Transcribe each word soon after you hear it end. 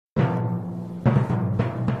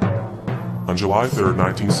On July 3,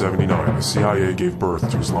 1979, the CIA gave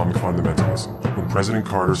birth to Islamic fundamentalism when President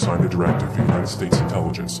Carter signed a directive for the United States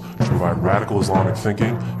intelligence to provide radical Islamic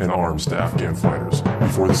thinking and arms to Afghan fighters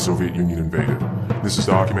before the Soviet Union invaded. This is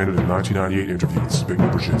documented in a 1998 interview with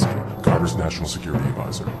Zbigniew Brzezinski, Carter's national security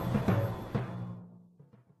advisor.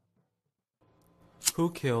 Who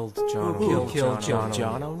killed John O'Neill? Who killed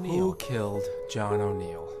John O'Neill? Who killed John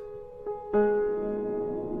O'Neill?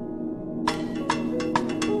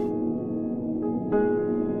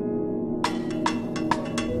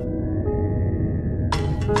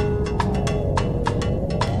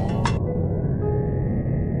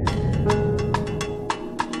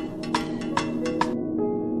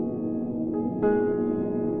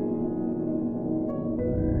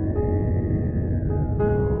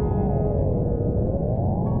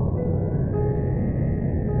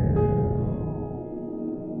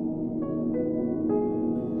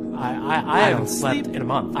 I haven't slept in a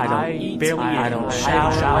month. I don't eat. I don't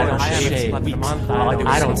shower. I don't shave.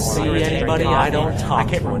 I don't see anybody. I don't talk. I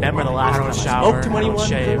can't remember the last time I spoke to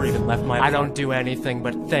anyone or even left my. I don't do anything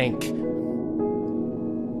but think.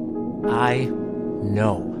 I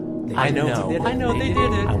know. I know they did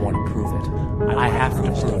it. I want to prove it. I have to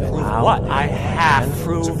prove it. What? I have to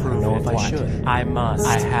prove it. I don't know if I should. I must.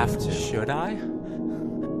 I have to. Should I?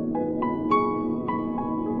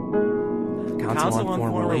 Council on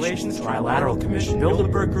Foreign Relations, Trilateral Commission,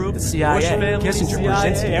 Bilderberg Group, the CIA, Kissinger,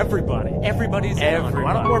 Brzezinski, everybody. Everybody's everybody.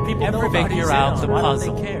 Why don't more people figure out the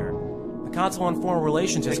puzzle? The Council on Foreign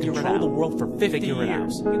Relations has controlled the world for 50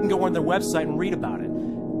 years. You can go on their website and read about it.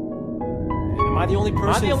 Am I the only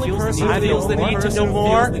person who feels the need to know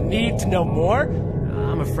more? The need to know more?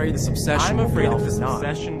 I'm afraid this obsession. I'm afraid this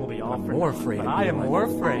obsession will be all for more afraid. But I am more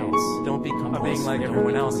afraid. Don't become being like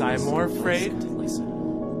everyone else. I am more afraid.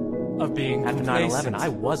 Of being after 9/11, I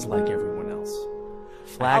was like everyone else.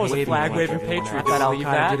 I was a flag-waving patriot. I thought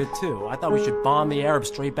Al-Qaeda did it too. I thought we should bomb the Arabs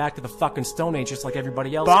straight back to the fucking Stone Age, just like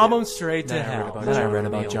everybody else. Bomb them straight to hell. Then I read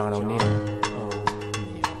about John O'Neill.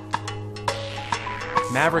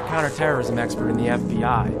 Maverick counterterrorism expert in the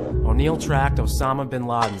FBI. O'Neill tracked Osama bin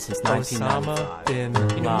Laden since 1995.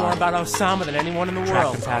 He knew more about Osama than anyone in the world.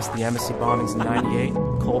 Tracked him past the embassy bombings in '98,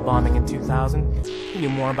 Cole bombing in 2000. He knew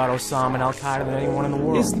more about Osama and Al-Qaeda than anyone in the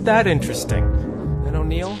world. Isn't that interesting? And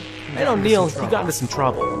O'Neill? He got into some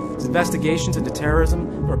trouble. His investigations into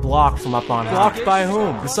terrorism were blocked from up on high. Blocked by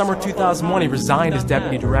whom? In summer 2001, he resigned as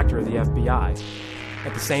deputy director of the FBI.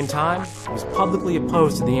 At the same time, he was publicly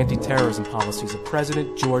opposed to the anti-terrorism policies of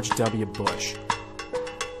President George W. Bush.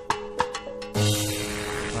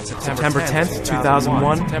 On September 10th,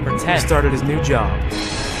 2001, he started his new job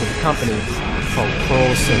with a company called Kroll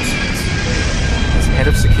Associates as head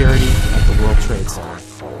of security at the World Trade Center.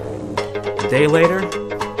 A day later,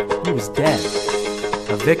 he was dead,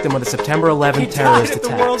 a victim of the September 11 terrorist attacks.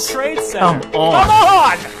 The World Trade Center. Come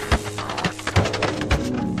on!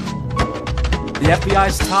 The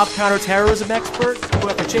FBI's top counterterrorism expert, who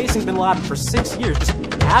after chasing bin Laden for 6 years just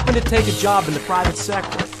happened to take a job in the private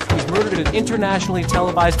sector. He was murdered in an internationally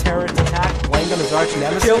televised terrorist attack, blamed on his arch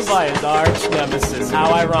nemesis. Killed by his arch nemesis.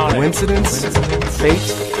 How ironic. Coincidence? Fate?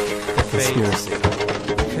 Conspiracy.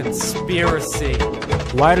 Conspiracy.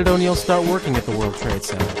 Why did O'Neill start working at the World Trade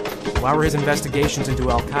Center? Why were his investigations into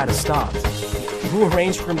Al-Qaeda stopped? Who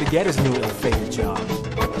arranged for him to get his new ill-fated job?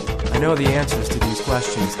 I know the answers to these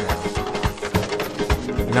questions now.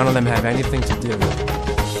 None of them have anything to do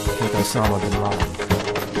with Osama bin Laden.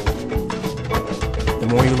 The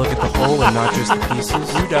more you look at the whole and not just the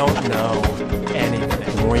pieces, you don't know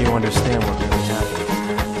anything. The more you understand what really happened.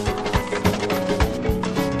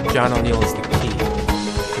 John O'Neill is the key.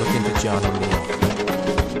 Look into John O'Neill.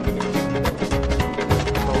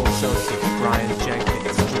 Cole Associates, Brian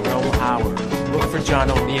Jenkins, Jerome Howard. Look for John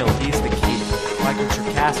O'Neill. He's the key. Michael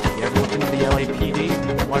Cherkasky. You ever looked into the LAPD?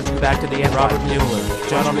 Why don't you go back to the end? Robert Mueller.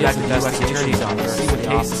 John O'Neill back to the U.S. Attorney's Office. See what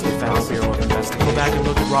cases they found. Bureau of Investigation. Go back and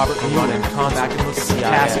look at Robert Mueller. Go back and look at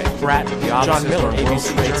Cassie, Bratton, John Miller,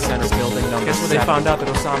 ABC Trade Center building number 7. Guess where they found out that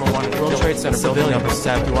Osama wanted World Trade Center building number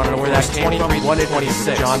 7. You want to know where that came from?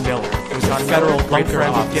 126. John Miller. It was on federal bunker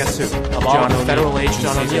office. Guess who? Of all federal agents,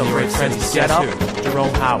 John O'Neill, great friends. Guess who?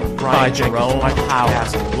 Jerome Howard. Brian Jenkins. Michael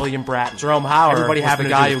Howard. William Bratton. Jerome Howard. Everybody have a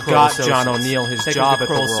guy who got John O'Neill his job at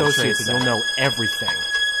the World Trade Center. You'll know everything.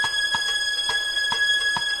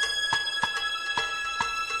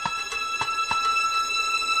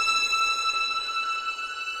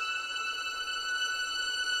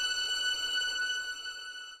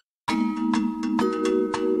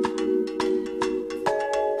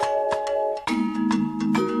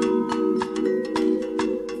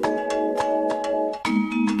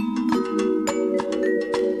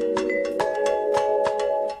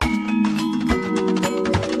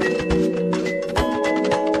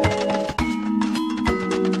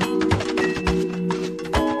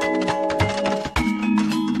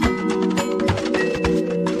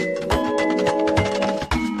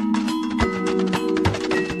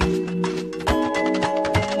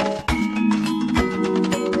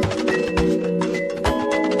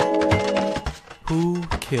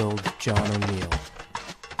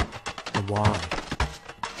 Why?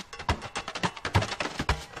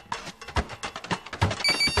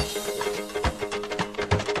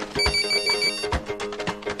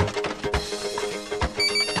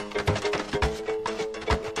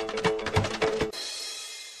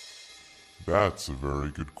 That's a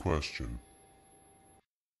very good question.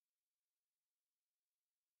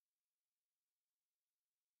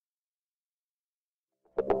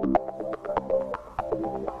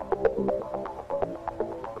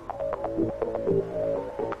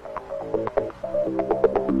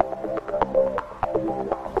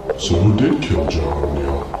 So who did kill John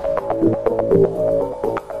O'Neill?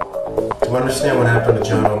 To understand what happened to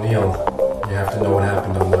John O'Neill, you have to know what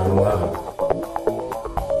happened on 9/11.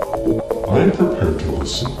 I am prepared to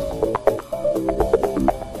listen.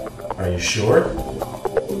 Are you sure?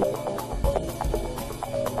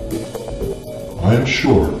 I am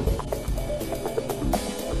sure.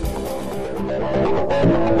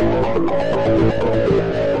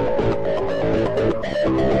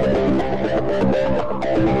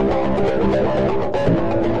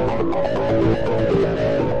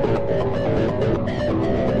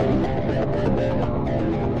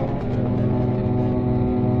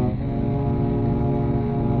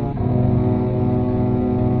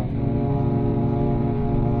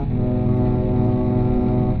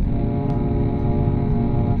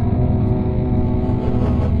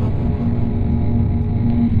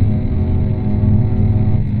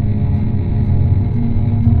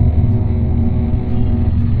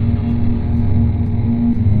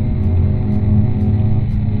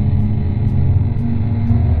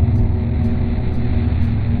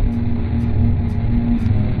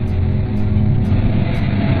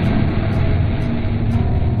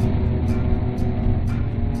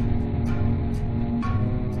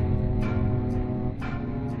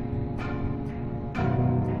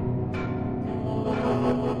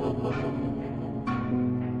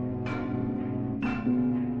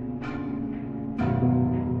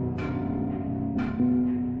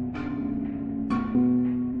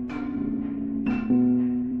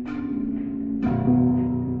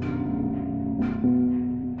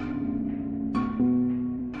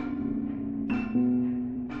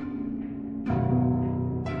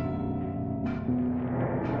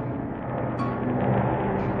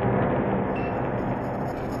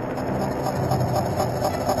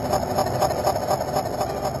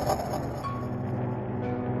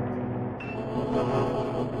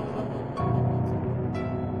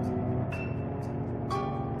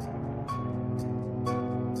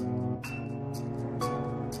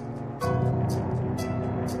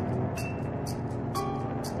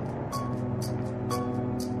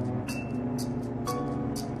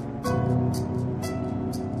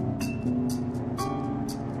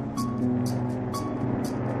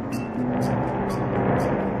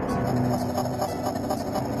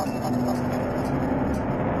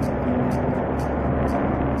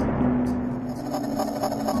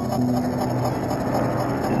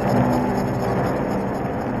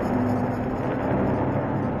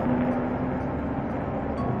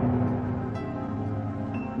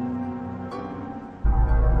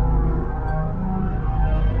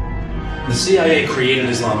 The CIA created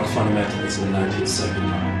Islamic fundamentalism in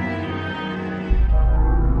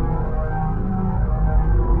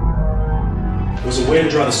 1979. It was a way to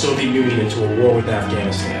draw the Soviet Union into a war with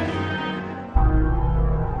Afghanistan.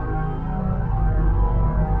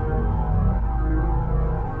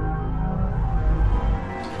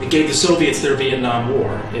 It gave the Soviets their Vietnam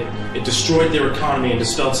War. It destroyed their economy and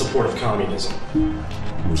dispelled support of communism.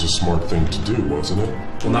 It was a smart thing to do, wasn't it?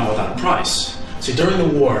 Well, not without a price. See, during the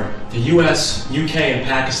war, the US, UK, and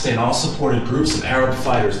Pakistan all supported groups of Arab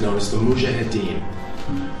fighters known as the Mujahideen.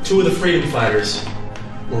 Two of the freedom fighters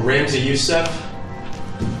were Ramzi Youssef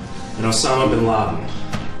and Osama bin Laden.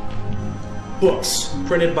 Books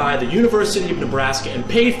printed by the University of Nebraska and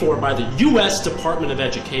paid for by the US Department of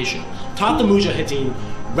Education taught the Mujahideen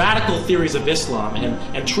radical theories of Islam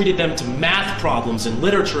and treated them to math problems and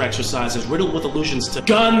literature exercises riddled with allusions to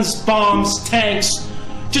guns, bombs, tanks,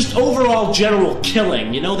 just overall general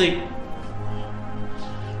killing. You know, they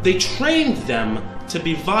trained them to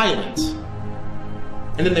be violent,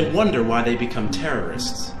 and then they wonder why they become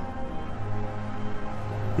terrorists.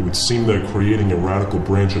 It would seem that creating a radical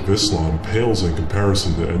branch of Islam pales in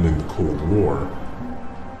comparison to ending the Cold War.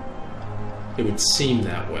 It would seem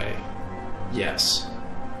that way, yes.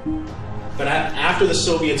 But after the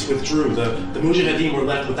Soviets withdrew, the Mujahideen were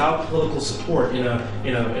left without political support in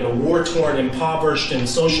a war-torn, impoverished, and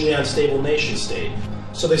socially unstable nation-state.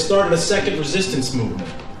 So they started a second resistance movement,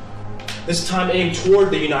 this time aimed toward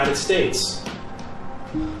the United States.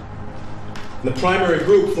 The primary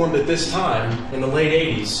group formed at this time, in the late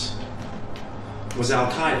 80s, was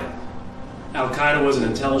Al-Qaeda. Al-Qaeda was an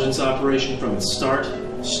intelligence operation from its start,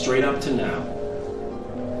 straight up to now.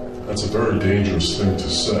 That's a very dangerous thing to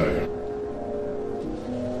say.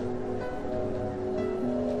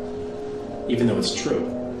 Even though it's true.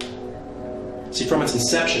 See, from its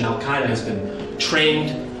inception, Al-Qaeda has been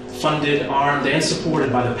trained, funded, armed, and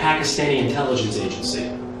supported by the Pakistani intelligence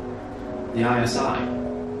agency, the ISI.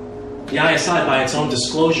 The ISI, by its own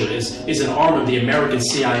disclosure, is an arm of the American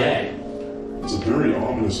CIA. It's a very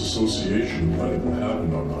ominous association in light of what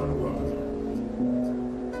happened on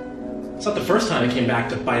 9/11. It's not the first time it came back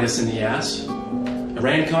to bite us in the ass.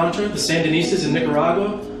 Iran-Contra, the Sandinistas in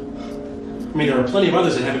Nicaragua. I mean, there are plenty of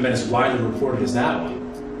others that haven't been as widely reported as that one.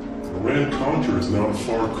 Iran-Contra is now a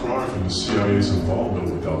far cry from the CIA's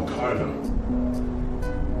involvement with Al-Qaeda.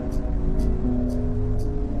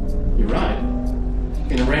 You're right.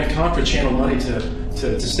 And Iran-Contra channeled money to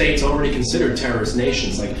states already considered terrorist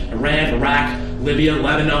nations like Iran, Iraq, Libya,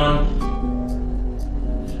 Lebanon.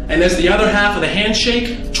 And as the other half of the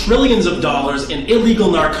handshake, trillions of dollars in illegal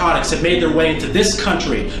narcotics have made their way into this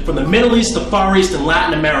country from the Middle East, the Far East, and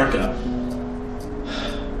Latin America.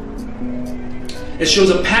 It shows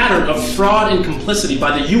a pattern of fraud and complicity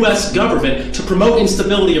by the U.S. government to promote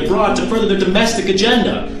instability abroad to further their domestic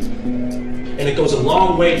agenda. And it goes a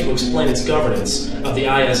long way to explain its governance of the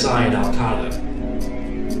ISI and Al-Qaeda.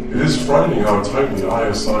 It is frightening how tightly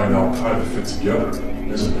ISI and Al-Qaeda fit together,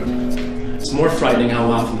 isn't it? It's more frightening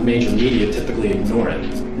how often the major media typically ignore it.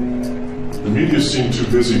 The media seem too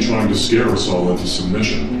busy trying to scare us all into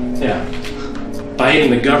submission. Yeah. By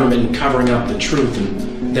aiding the government and covering up the truth and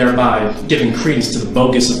thereby giving credence to the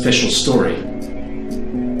bogus official story.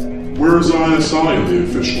 Where is ISI in the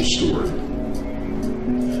official story?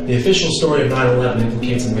 The official story of 9/11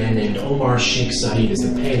 implicates a man named Omar Sheikh Saeed as the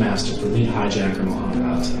paymaster for lead hijacker Mohammed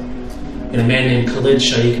Atta, and a man named Khalid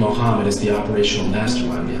Shaikh Mohammed as the operational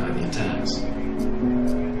mastermind behind the attacks.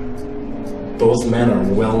 Both men are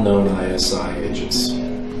well-known ISI agents.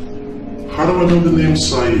 How do I know the name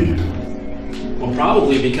Saeed? Well,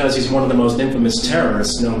 probably because he's one of the most infamous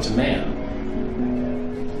terrorists known to man.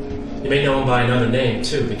 You may know him by another name,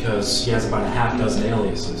 too, because he has about a half dozen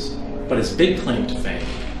aliases. But his big claim to fame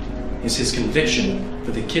is his conviction for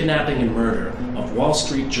the kidnapping and murder of Wall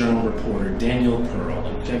Street Journal reporter Daniel Pearl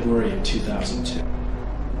in February of 2002.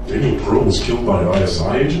 Daniel Pearl was killed by an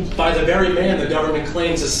ISI agent? By the very man the government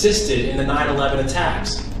claims assisted in the 9/11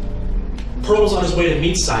 attacks. Pearl was on his way to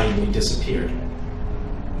meet Saeed when he disappeared.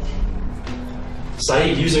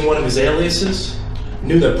 Saeed, using one of his aliases,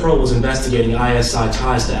 knew that Pearl was investigating ISI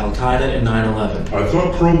ties to Al-Qaeda and 9/11. I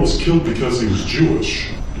thought Pearl was killed because he was Jewish.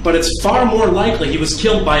 But it's far more likely he was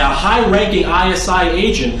killed by a high-ranking ISI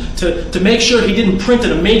agent to make sure he didn't print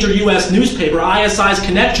in a major U.S. newspaper ISI's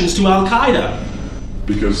connections to Al-Qaeda.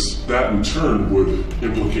 Because that in turn would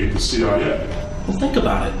implicate the CIA. Well, think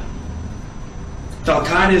about it. If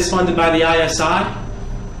Al-Qaeda is funded by the ISI,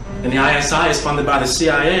 and the ISI is funded by the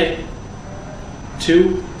CIA,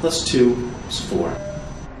 2 plus 2 is 4.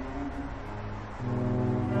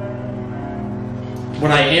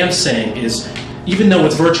 What I am saying is, even though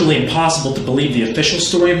it's virtually impossible to believe the official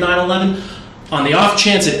story of 9/11, on the off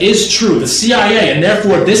chance it is true, the CIA, and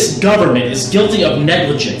therefore this government, is guilty of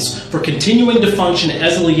negligence for continuing to function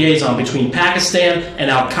as a liaison between Pakistan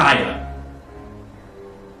and Al-Qaeda.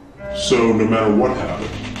 So no matter what happened,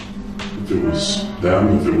 if it was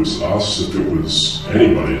them, if it was us, if it was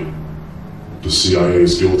anybody, the CIA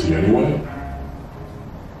is guilty anyway?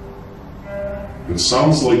 It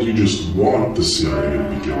sounds like you just want the CIA to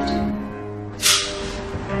be guilty.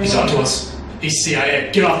 He's on to us. He's CIA.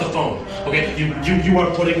 Get off the phone. Okay? You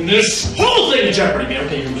are putting this whole thing in jeopardy, man.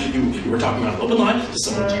 Okay? You were talking on an open line to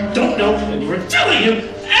someone you don't know, and you were telling him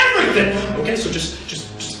everything. Okay? So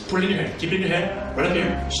just put it in your head. Keep it in your head. Right up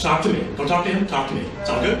here. Just talk to me. Don't talk to him. Talk to me. It's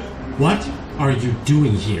all good? What are you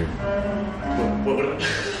doing here? What?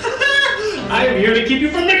 I am here to keep you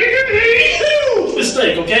from making a huge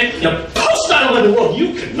mistake, okay? In a post-9/11 world,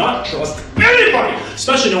 you cannot trust anybody,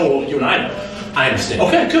 especially knowing what you and I know. I understand.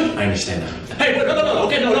 Okay, good. I understand that. Hey, wait, no.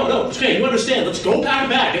 Okay, no. It's okay. You understand. Let's go pack a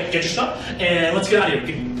bag, get your stuff, and let's get out of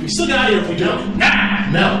here. We still get out of here if we don't.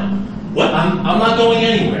 No. What? I'm not going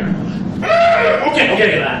anywhere. Okay,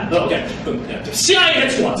 okay. CIA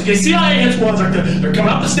hit squads. Okay, CIA hit squads. They're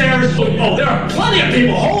coming up the stairs. Oh, there are plenty of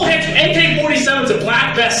people. Whole hits, AK-47s and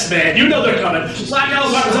black vests, man. You know they're coming. Black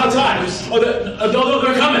helicopters outside. Oh,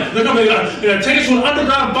 they're coming. They're coming. They're gonna take us to an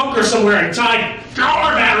underground bunker somewhere and tie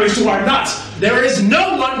power batteries to our nuts. There is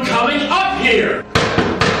no one coming up here.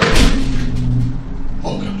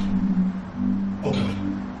 Oh God.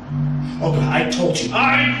 Oh God, I told you.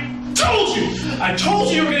 I told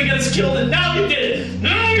you you were gonna get us killed, and now you did it.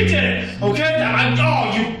 Now you did it. Okay?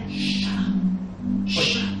 Now you.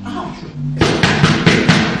 Shut up.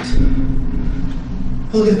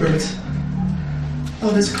 Oh, look at the birds.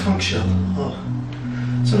 Oh, there's a conch shell. Oh,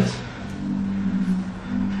 so nice.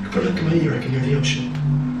 Put it in my ear. I can hear the ocean.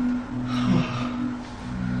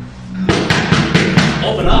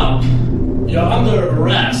 Open up. You're under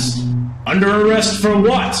arrest. Under arrest for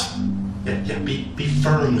what? Yeah, be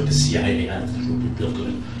firm with the CIA. That would be real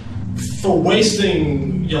good. For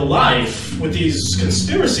wasting your life with these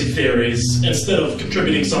conspiracy theories instead of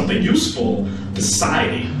contributing something useful to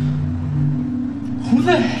society. Who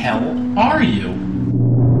the hell are you?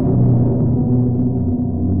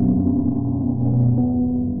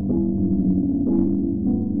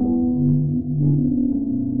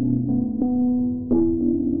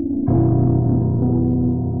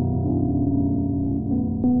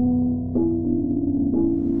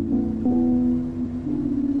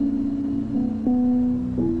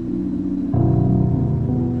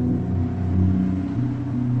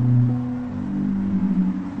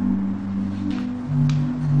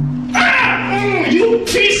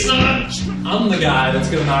 I'm the guy that's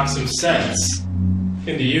gonna knock some sense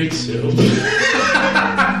into you two. You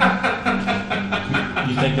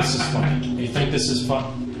think this is funny? You think this is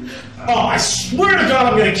fun? Oh, I swear to God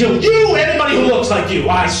I'm gonna kill you and anybody who looks like you!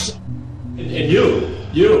 And you.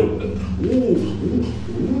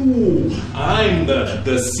 Ooh. I'm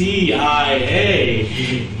the CIA.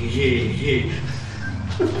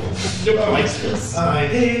 You like this?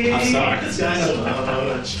 I'm sorry. This guy so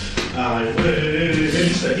much. I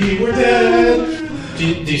wish that he were dead. Do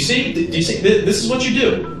you see? Do you see? This is what you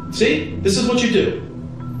do. See? This is what you do.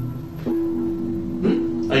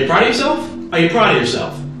 Are you proud of yourself? Are you proud of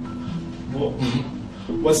yourself? Well,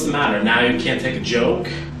 what's the matter? Now you can't take a joke?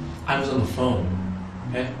 I was on the phone.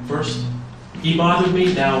 Okay? First, he bothered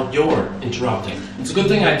me, now you're interrupting. It's a good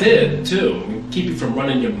thing I did, too. Keep you from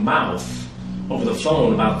running your mouth over the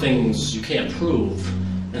phone about things you can't prove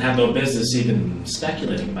and have no business even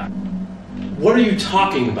speculating about. What are you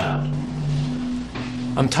talking about?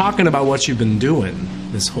 I'm talking about what you've been doing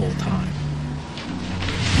this whole time.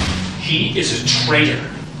 He is a traitor.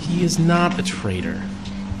 He is not a traitor.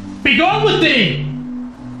 Be gone with thee!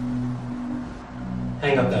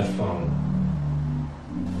 Hang up that phone.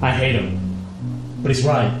 I hate him. But he's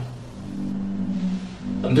right.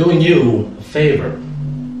 I'm doing you a favor.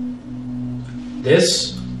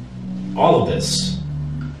 All of this,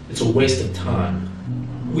 it's a waste of time.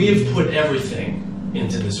 We have put everything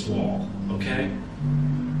into this wall, okay?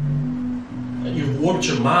 And you've warped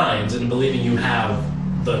your minds into believing you have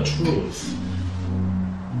the truth.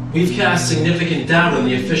 We've cast significant doubt on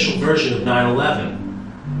the official version of 9/11.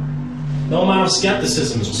 No amount of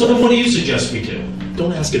skepticism. So then what do you suggest we do?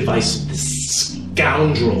 Don't ask advice of this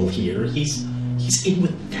scoundrel here. He's in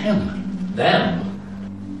with them. Them?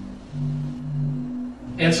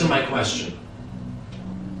 Answer my question.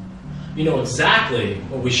 You know exactly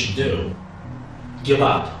what we should do. Give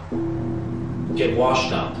up. Get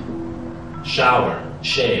washed up. Shower.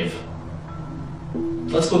 Shave.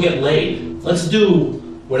 Let's go get laid. Let's do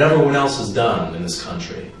what everyone else has done in this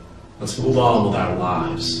country. Let's move on with our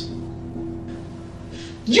lives.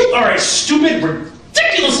 You are a stupid,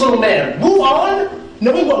 ridiculous little man. Move on?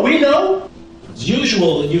 Knowing what we know? It's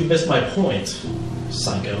usual that you've missed my point,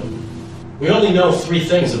 psycho. We only know 3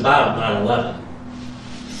 things about 9/11.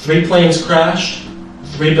 3 planes crashed,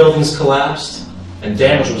 3 buildings collapsed, and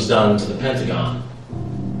damage was done to the Pentagon.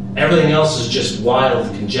 Everything else is just wild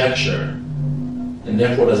conjecture, and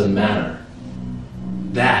therefore doesn't matter.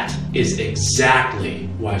 That is exactly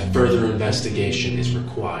why further investigation is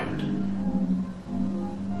required.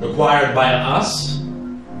 Required by us?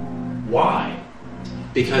 Why?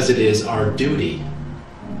 Because it is our duty.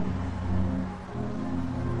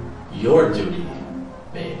 Your duty,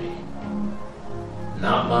 baby.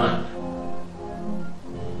 Not mine.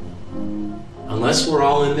 Unless we're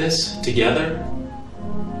all in this together,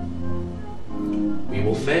 we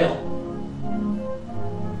will fail.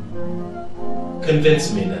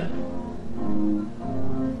 Convince me then.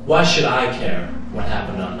 Why should I care what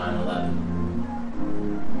happened on 9/11?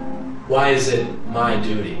 Why is it my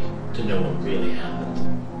duty to know what really happened?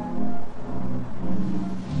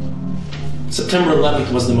 September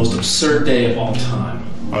 11th was the most absurd day of all time.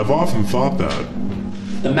 I've often thought that.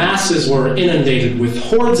 The masses were inundated with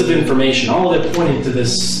hordes of information, all of it pointing to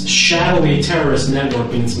this shadowy terrorist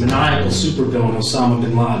network and its maniacal supervillain Osama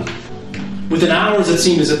bin Laden. Within hours, it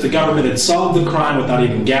seemed as if the government had solved the crime without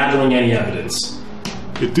even gathering any evidence.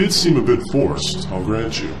 It did seem a bit forced, I'll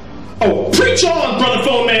grant you. Oh, preach on, brother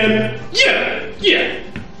phone man! Yeah!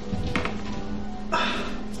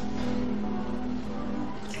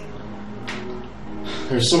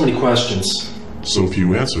 There's so many questions. So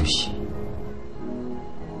few answers.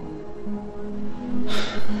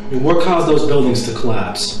 What caused those buildings to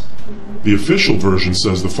collapse? The official version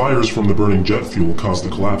says the fires from the burning jet fuel caused the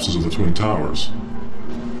collapses of the Twin Towers.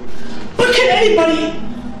 But can anybody...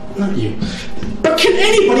 Not you. But can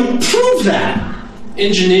anybody prove that?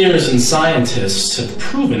 Engineers and scientists have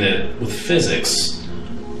proven it with physics.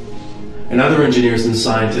 And other engineers and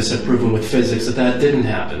scientists have proven with physics that that didn't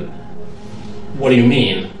happen. What do you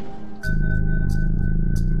mean?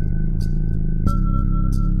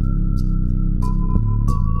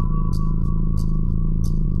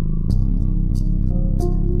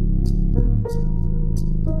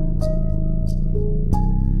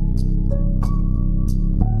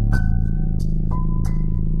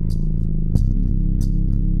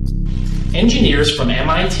 Engineers from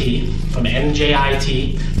MIT, from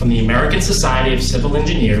NJIT, from the American Society of Civil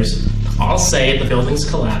Engineers all say the buildings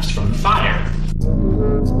collapsed from the fire.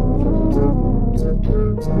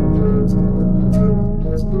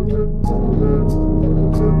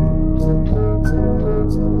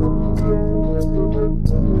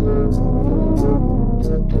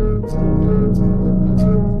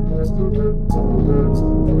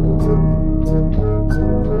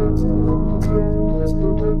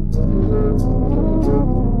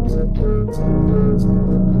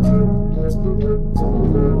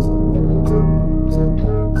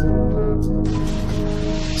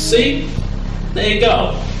 See? There you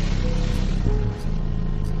go.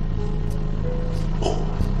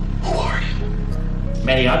 Who are you?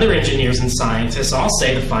 Many other engineers and scientists all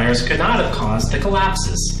say the fires could not have caused the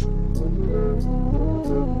collapses.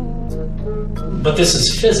 But this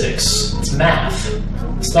is physics. It's math.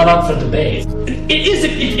 It's not up for debate. It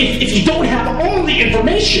isn't if you don't have all the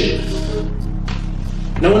information.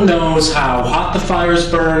 No one knows how hot the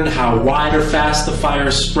fires burned, how wide or fast the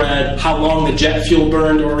fires spread, how long the jet fuel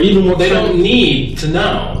burned, or even what they don't need to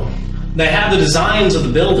know. They have the designs of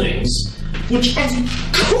the buildings, which of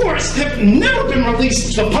course have never been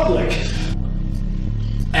released to the public.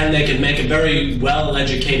 And they can make a very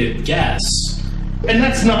well-educated guess. And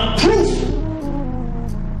that's not proof!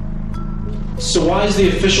 So why is the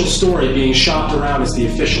official story being shopped around as the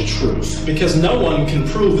official truth? Because no one can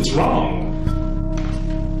prove it's wrong.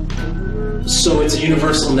 So it's a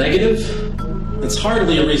universal negative? It's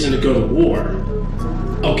hardly a reason to go to war.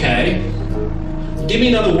 Okay. Give me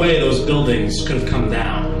another way those buildings could have come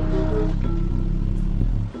down.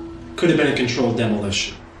 Could have been a controlled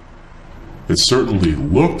demolition. It certainly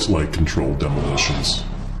looked like controlled demolitions.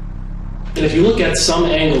 And if you look at some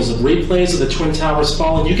angles of replays of the Twin Towers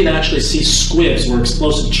falling, you can actually see squibs where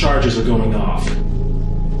explosive charges are going off.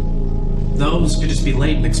 Those could just be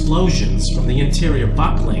latent explosions from the interior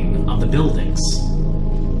buckling of the buildings.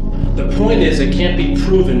 The point is, it can't be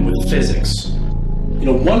proven with physics. You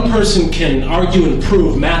know, one person can argue and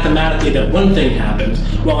prove mathematically that one thing happened,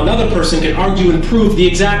 while another person can argue and prove the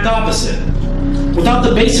exact opposite. Without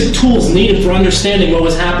the basic tools needed for understanding what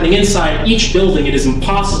was happening inside each building, it is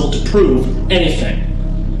impossible to prove anything.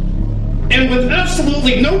 And with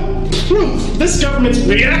absolutely no proof, this government's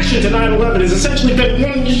reaction to 9/11 has essentially been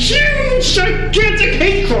one huge, gigantic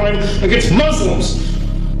hate crime against Muslims.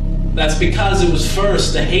 That's because it was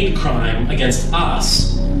first a hate crime against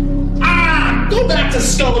us. Go back to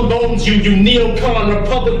Skull and Bones, you neocon,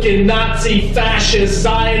 Republican, Nazi, fascist,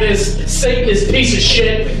 Zionist, Satanist piece of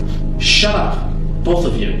shit. Shut up, both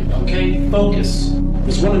of you, okay? Focus.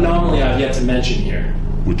 There's one anomaly I've yet to mention here.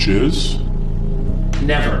 Which is?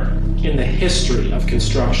 Never in the history of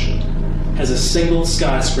construction has a single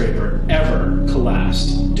skyscraper ever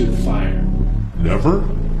collapsed due to fire. Never?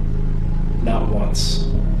 Not once.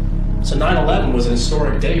 So 9/11 was an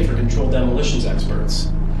historic day for controlled demolitions experts.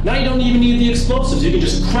 Now you don't even need the explosives. You can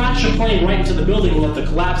just crash a plane right into the building and let the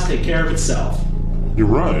collapse take care of itself. You're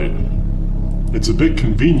right. It's a bit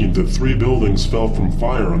convenient that 3 buildings fell from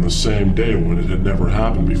fire on the same day when it had never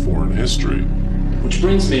happened before in history. Which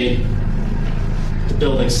brings me to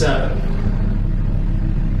Building 7.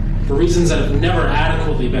 For reasons that have never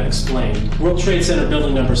adequately been explained, World Trade Center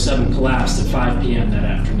Building Number 7 collapsed at 5 p.m. that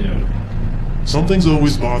afternoon. Something's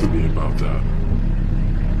always bothered me about that.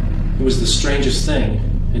 It was the strangest thing,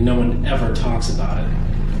 and no one ever talks about it.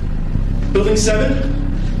 Building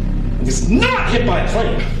 7 was not hit by a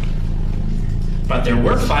plane. But there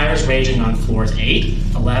were fires raging on floors 8,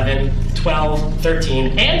 11, 12,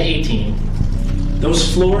 13, and 18.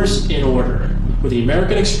 Those floors, in order, were the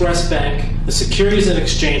American Express Bank, the Securities and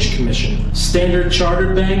Exchange Commission, Standard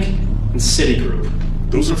Chartered Bank, and Citigroup.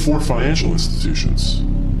 Those are 4 financial institutions.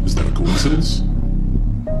 Is that a coincidence?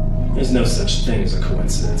 There's no such thing as a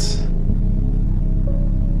coincidence.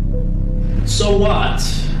 So what?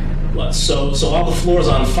 What? So all the floors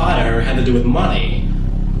on fire had to do with money.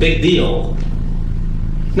 Big deal.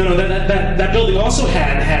 No, that building also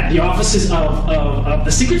had the offices of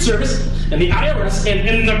the Secret Service and the IRS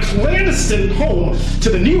and the clandestine home to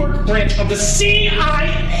the New York branch of the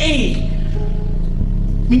CIA.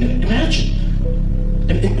 I mean, imagine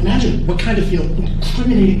what kind of,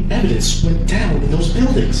 incriminating evidence went down in those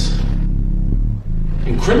buildings.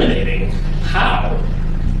 Incriminating? How?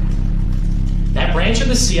 That branch of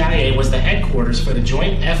the CIA was the headquarters for the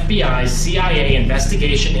joint FBI-CIA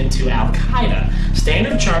investigation into Al-Qaeda.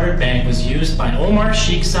 Standard Chartered Bank was used by Omar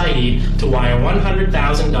Sheikh Saeed to wire $100,000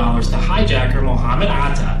 to hijacker Mohammed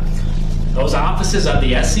Atta. Those offices of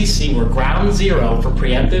the SEC were ground zero for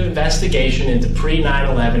preemptive investigation into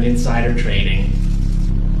pre-9/11 insider trading.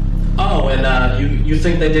 Oh, and you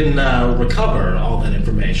think they didn't recover all that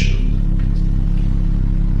information?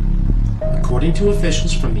 According to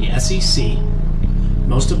officials from the SEC,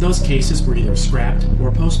 most of those cases were either scrapped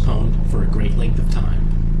or postponed for a great length of time.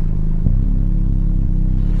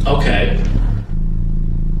 Okay.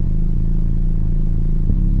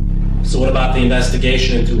 So what about the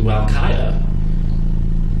investigation into Al-Qaeda?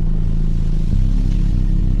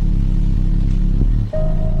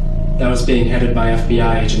 That was being headed by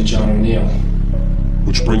FBI agent John O'Neill.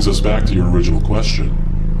 Which brings us back to your original question.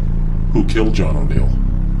 Who killed John O'Neill,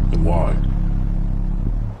 and why?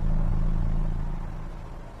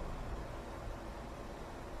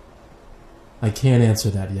 I can't answer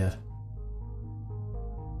that yet.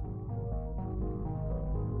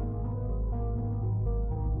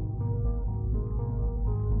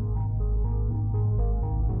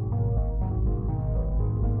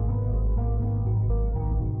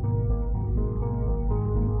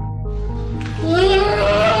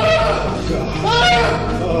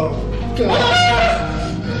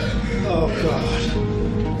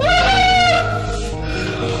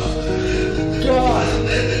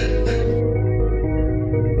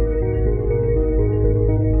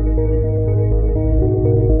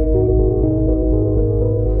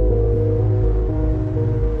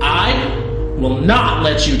 Not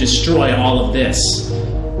let you destroy all of this.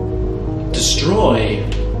 Destroy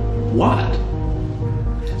what?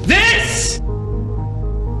 This!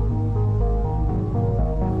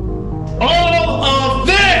 All of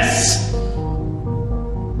this!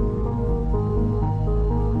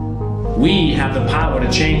 We have the power to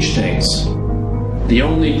change things. The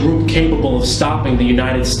only group capable of stopping the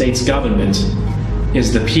United States government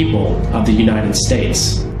is the people of the United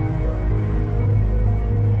States.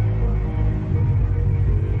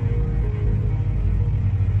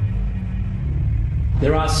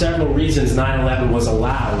 There are several reasons 9/11 was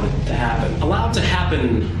allowed to happen. Allowed to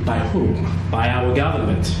happen by whom? By our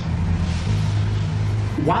government.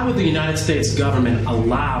 Why would the United States government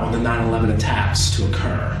allow the 9/11 attacks to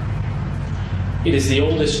occur? It is the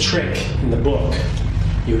oldest trick in the book.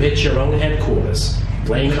 You hit your own headquarters,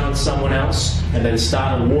 blame it on someone else, and then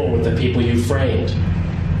start a war with the people you framed.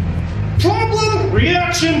 Problem,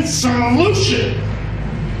 reaction, solution!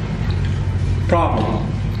 Problem.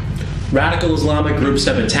 Radical Islamic groups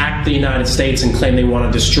have attacked the United States and claim they want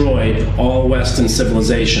to destroy all Western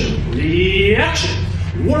civilization. Reaction!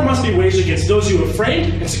 War must be waged against those you have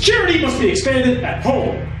framed, and security must be expanded at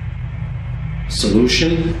home.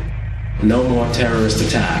 Solution? No more terrorist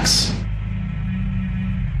attacks.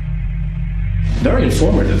 Very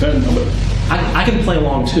informative. I can play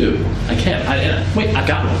along too. I can't. Wait, I've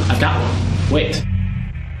got one. Wait.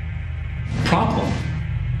 Problem.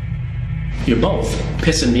 You're both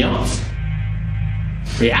pissing me off.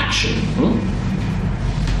 Reaction.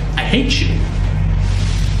 I hate you.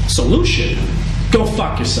 Solution. Go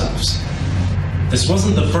fuck yourselves. This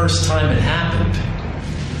wasn't the first time it happened.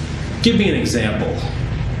 Give me an example.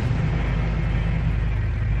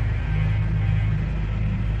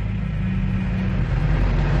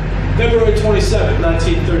 February 27,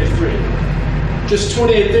 1933. Just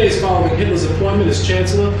 28 days following Hitler's appointment as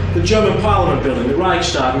Chancellor, the German Parliament building, the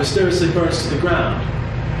Reichstag, mysteriously burns to the ground.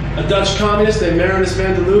 A Dutch communist named Marinus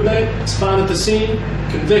van der Lubbe is found at the scene,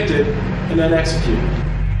 convicted, and then executed.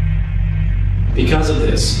 Because of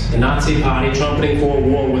this, the Nazi Party, trumpeting for a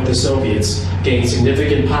war with the Soviets, gained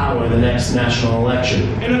significant power in the next national election.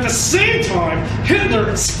 And at the same time,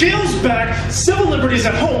 Hitler scales back civil liberties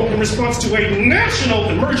at home in response to a national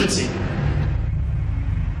emergency.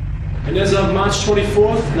 And as of March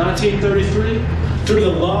 24th, 1933, through the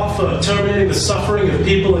law for terminating the suffering of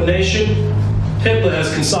people and nation, Hitler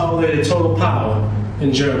has consolidated total power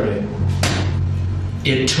in Germany.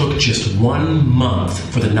 It took just 1 month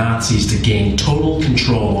for the Nazis to gain total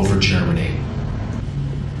control over Germany.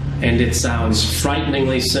 And it sounds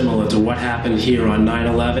frighteningly similar to what happened here on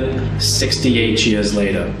 9/11, 68 years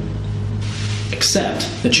later. Except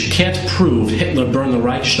that you can't prove Hitler burned the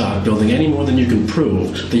Reichstag building any more than you can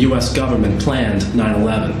prove the US government planned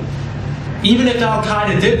 9/11. Even if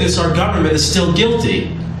Al-Qaeda did this, our government is still guilty.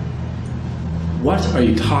 What are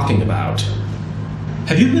you talking about?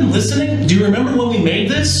 Have you been listening? Do you remember when we made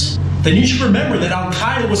this? Then you should remember that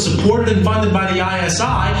Al-Qaeda was supported and funded by the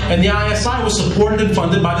ISI, and the ISI was supported and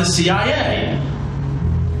funded by the CIA.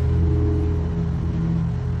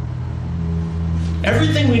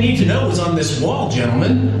 Everything we need to know is on this wall,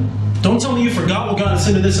 gentlemen. Don't tell me you forgot what got us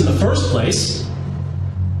into this in the first place.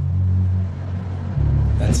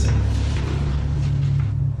 That's it.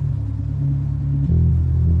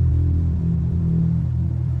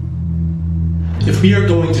 If we are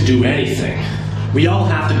going to do anything, we all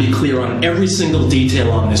have to be clear on every single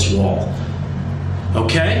detail on this wall.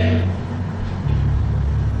 Okay?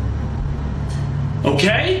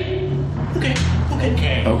 Okay? Okay.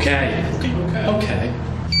 Okay. Okay. Okay. Okay.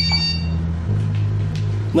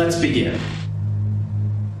 Let's begin.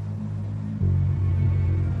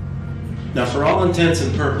 Now, for all intents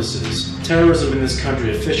and purposes, terrorism in this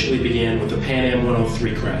country officially began with the Pan Am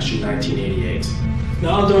 103 crash in 1988.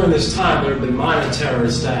 Now, during this time, there have been minor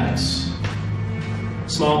terrorist acts.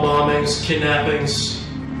 Small bombings, kidnappings,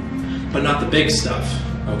 but not the big stuff,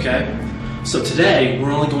 okay? So today,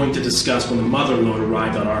 we're only going to discuss when the motherlode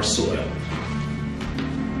arrived on our soil.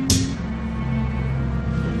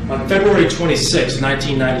 On February 26,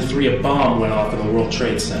 1993, a bomb went off in the World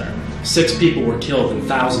Trade Center. 6 people were killed and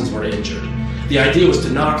thousands were injured. The idea was to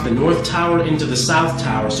knock the North Tower into the South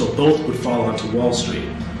Tower so both would fall onto Wall Street.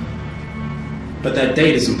 But that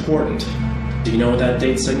date is important. Do you know what that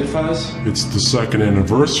date signifies? It's the 2nd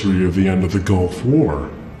anniversary of the end of the Gulf War.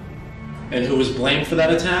 And who was blamed for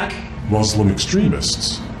that attack? Muslim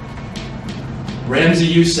extremists.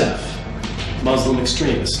 Ramzi Youssef, Muslim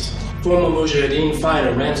extremist. Former Mujahideen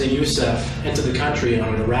fighter Ramzi Youssef entered the country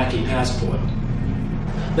on an Iraqi passport.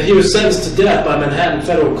 Now, he was sentenced to death by Manhattan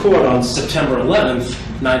Federal Court on September 11th,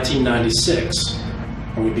 1996.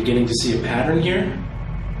 Are we beginning to see a pattern here?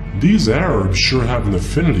 These Arabs sure have an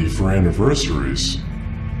affinity for anniversaries.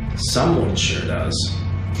 Someone sure does.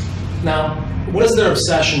 Now, what is their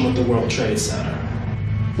obsession with the World Trade Center?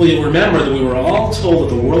 Well, you'll remember that we were all told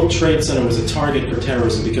that the World Trade Center was a target for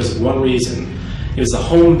terrorism because of one reason. It was the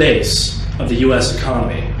home base of the US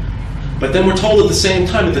economy. But then we're told at the same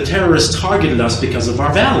time that the terrorists targeted us because of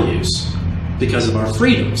our values, because of our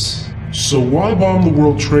freedoms. So why bomb the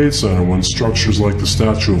World Trade Center when structures like the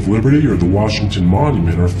Statue of Liberty or the Washington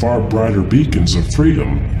Monument are far brighter beacons of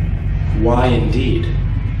freedom? Why indeed?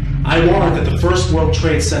 I warrant that the first World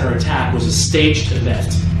Trade Center attack was a staged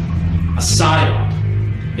event, a psyop,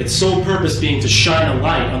 its sole purpose being to shine a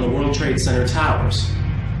light on the World Trade Center towers,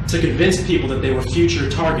 to convince people that they were future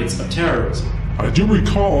targets of terrorism. I do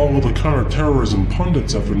recall all of the counterterrorism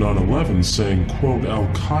pundits after 9/11 saying, quote,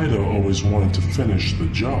 Al-Qaeda always wanted to finish the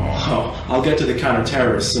job. Oh, I'll get to the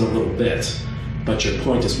counter-terrorists in a little bit, but your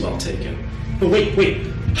point is well taken. But wait,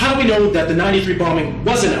 how do we know that the 93 bombing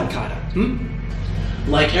wasn't Al-Qaeda,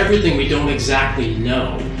 Like everything, we don't exactly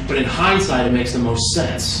know, but in hindsight it makes the most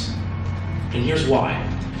sense. And here's why.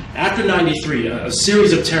 After 93, a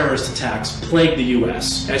series of terrorist attacks plagued the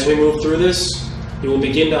US. As we move through this, you will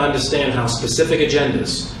begin to understand how specific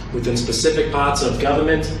agendas within specific parts of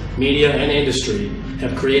government, media, and industry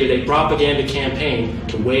have created a propaganda campaign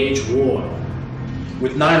to wage war,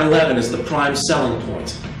 with 9/11 as the prime selling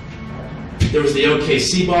point. There was the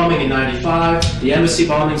OKC bombing in 95, the embassy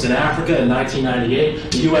bombings in Africa in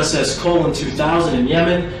 1998, the USS Cole in 2000 in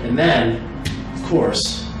Yemen, and then, of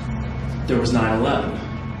course, there was 9/11.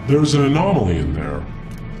 There's an anomaly in there.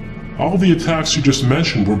 All the attacks you just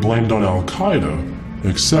mentioned were blamed on Al-Qaeda,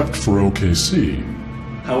 except for OKC.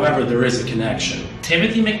 However, there is a connection.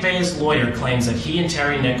 Timothy McVeigh's lawyer claims that he and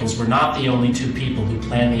Terry Nichols were not the only 2 people who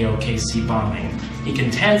planned the OKC bombing. He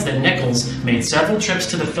contends that Nichols made several trips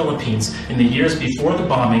to the Philippines in the years before the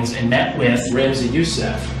bombings and met with Ramzi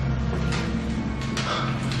Youssef.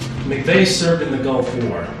 McVeigh served in the Gulf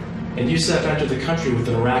War, and Youssef entered the country with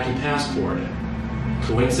an Iraqi passport.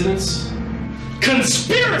 Coincidence?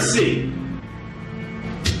 Conspiracy!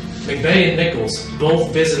 McVeigh and Nichols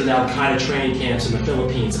both visited Al-Qaeda training camps in the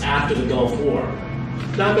Philippines after the Gulf War.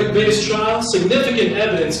 Now, McVeigh's trial, significant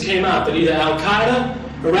evidence came out that either Al-Qaeda,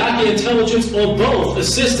 Iraqi intelligence, or both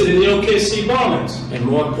assisted in the OKC bombings. And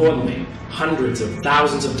more importantly, hundreds of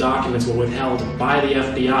thousands of documents were withheld by the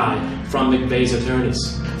FBI from McVeigh's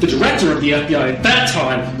attorneys. The director of the FBI at that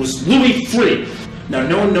time was Louis Freeh. Now,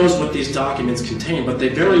 no one knows what these documents contain, but they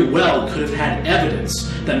very well could have had evidence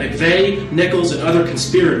that McVeigh, Nichols, and other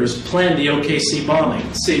conspirators planned the OKC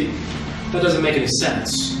bombing. See, that doesn't make any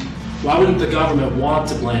sense. Why wouldn't the government want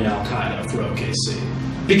to blame Al-Qaeda for OKC?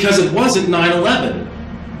 Because it wasn't 9/11.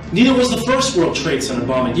 Neither was the first World Trade Center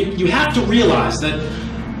bombing. You have to realize that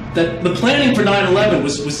the planning for 9/11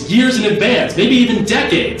 was years in advance, maybe even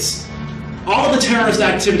decades. All of the terrorist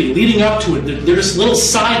activity leading up to it, they're just little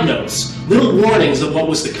side notes, little warnings of what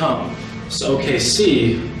was to come. So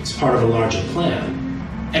OKC is part of a larger plan.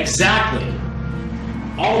 Exactly.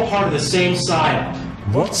 All part of the same PSYOP.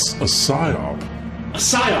 What's a PSYOP? A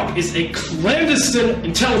PSYOP is a clandestine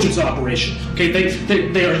intelligence operation. Okay,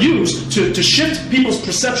 they are used to shift people's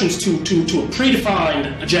perceptions to a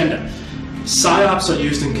predefined agenda. PSYOPs are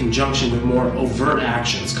used in conjunction with more overt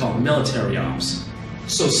actions called military ops.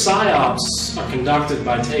 So PSYOPs are conducted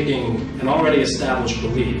by taking an already established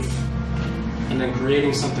belief and then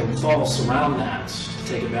creating something false around that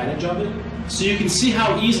to take advantage of it. So you can see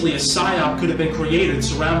how easily a PSYOP could have been created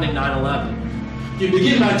surrounding 9/11. You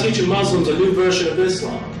begin by teaching Muslims a new version of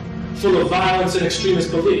Islam, full of violence and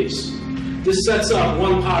extremist beliefs. This sets up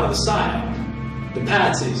one part of the PSYOP, the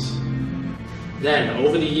patsies. Then,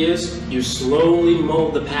 over the years, you slowly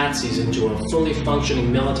mold the patsies into a fully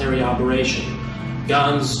functioning military operation.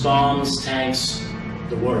 Guns, bombs, tanks,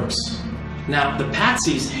 the works. Now, the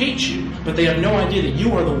patsies hate you, but they have no idea that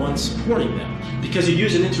you are the one supporting them, because you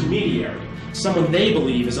use an intermediary, someone they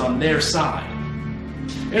believe is on their side.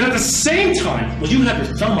 And at the same time, well, you have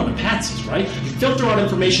your thumb on the patsies, right? You filter out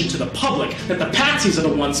information to the public that the patsies are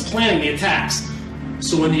the ones planning the attacks.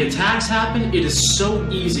 So when the attacks happen, it is so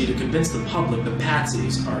easy to convince the public the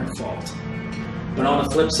patsies are at fault. But on the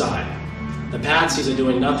flip side, the patsies are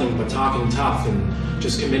doing nothing but talking tough and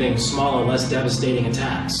just committing smaller, less devastating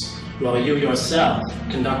attacks, while you yourself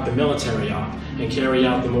conduct the military op and carry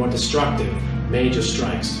out the more destructive major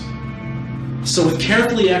strikes. So with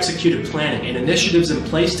carefully executed planning and initiatives in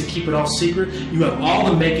place to keep it all secret, you have all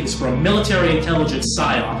the makings for a military intelligence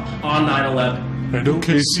PSYOP on 9/11. And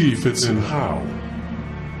OKC fits in how?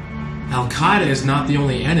 Al-Qaeda is not the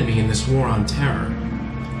only enemy in this war on terror.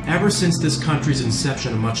 Ever since this country's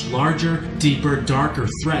inception, a much larger, deeper, darker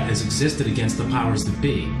threat has existed against the powers that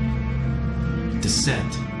be.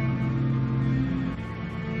 Dissent.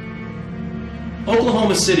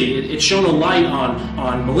 Oklahoma City, it shone a light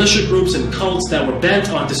on militia groups and cults that were bent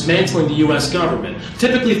on dismantling the U.S. government,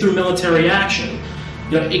 typically through military action.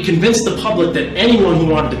 You know, it convinced the public that anyone who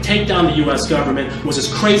wanted to take down the U.S. government was as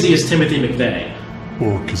crazy as Timothy McVeigh.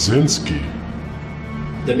 Or Kaczynski.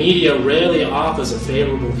 The media rarely offers a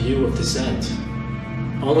favorable view of dissent.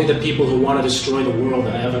 Only the people who want to destroy the world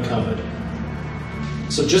are ever covered.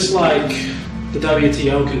 So just like the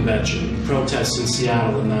WTO convention, protests in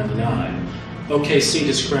Seattle in '99, OKC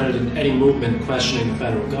discredited any movement questioning the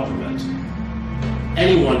federal government.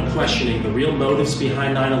 Anyone questioning the real motives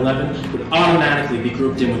behind 9/11 would automatically be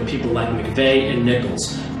grouped in with people like McVeigh and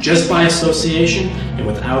Nichols, just by association and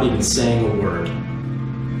without even saying a word.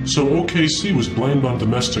 So OKC was blamed on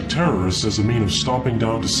domestic terrorists as a means of stomping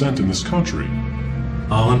down dissent in this country.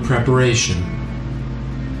 All in preparation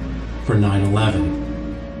for 9/11.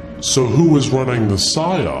 So who was running the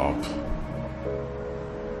PSYOP?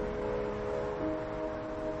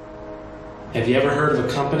 Have you ever heard of a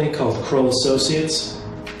company called Kroll Associates?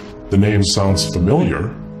 The name sounds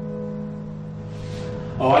familiar.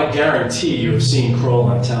 Oh, I guarantee you have seen Kroll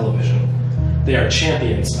on television. They are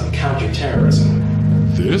champions of counterterrorism.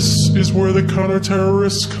 This is where the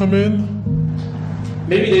counter-terrorists come in?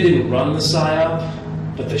 Maybe they didn't run the PSYOP,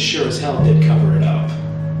 but they sure as hell did cover it up.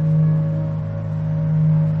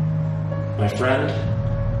 My friend,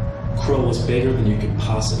 Kroll was bigger than you could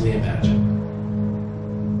possibly imagine.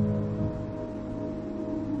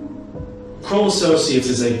 Kroll Associates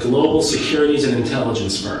is a global securities and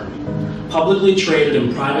intelligence firm. Publicly traded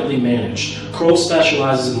and privately managed, Kroll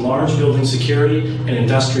specializes in large building security and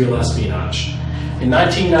industrial espionage. In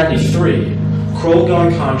 1993, Kroll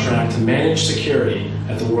got a contract to manage security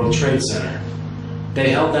at the World Trade Center. They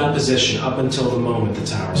held that position up until the moment the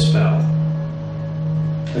towers fell.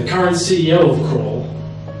 The current CEO of Kroll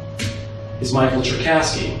is Michael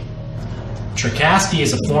Cherkasky. Cherkasky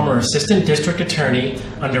is a former assistant district attorney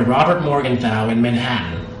under Robert Morgenthau in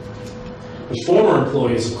Manhattan. The former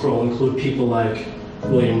employees of Kroll include people like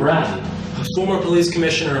William Bratton, a former police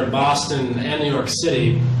commissioner in Boston and New York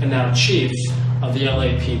City, and now chief of the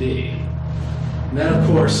LAPD. And then, of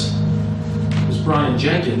course, there's Brian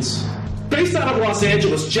Jenkins. Based out of Los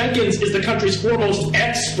Angeles, Jenkins is the country's foremost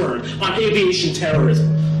expert on aviation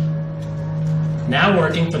terrorism. Now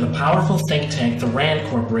working for the powerful think tank the Rand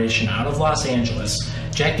Corporation out of Los Angeles,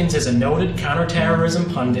 Jenkins is a noted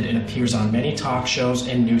counterterrorism pundit and appears on many talk shows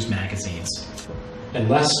and news magazines. And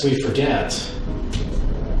lest we forget,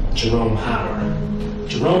 Jerome Hauer.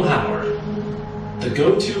 Jerome Hauer, the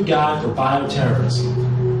go-to guy for bioterrorism.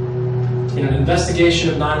 In an investigation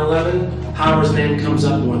of 9/11, Hauer's name comes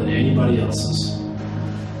up more than anybody else's.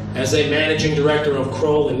 As a managing director of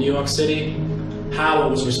Kroll in New York City,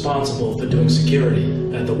 Hauer was responsible for doing security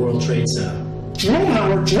at the World Trade Center. Jerome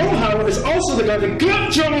Hauer is also the guy that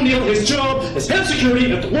got John O'Neill his job as head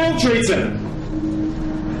security at the World Trade Center.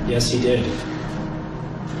 Yes, he did.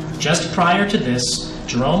 Just prior to this,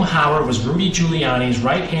 Jerome Hauer was Rudy Giuliani's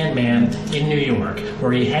right-hand man in New York,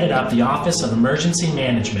 where he headed up the Office of Emergency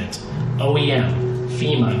Management, OEM,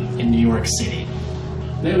 FEMA, in New York City.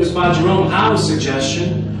 And it was by Jerome Hauer's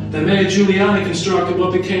suggestion that Mayor Giuliani constructed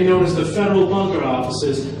what became known as the Federal Bunker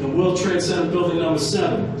Offices in World Trade Center Building Number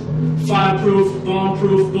 7. Fireproof,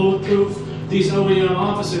 bomb-proof, bulletproof, these OEM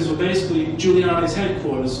offices were basically Giuliani's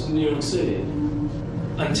headquarters in New York City.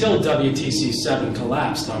 Until WTC-7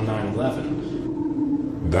 collapsed on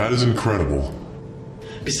 9/11. That is incredible.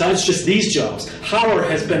 Besides just these jobs, Hauer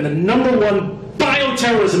has been the #1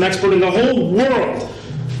 bioterrorism expert in the whole world.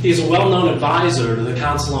 He is a well-known advisor to the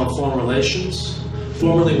Council on Foreign Relations,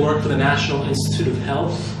 formerly worked for the National Institute of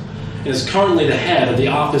Health, and is currently the head of the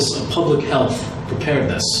Office of Public Health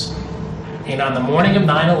Preparedness. And on the morning of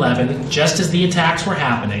 9/11, just as the attacks were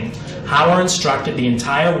happening, Hauer instructed the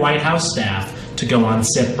entire White House staff to go on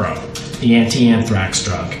Cipro, the anti-anthrax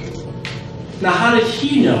drug. Now, how did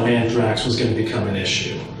he know anthrax was going to become an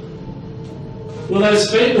issue? Well, as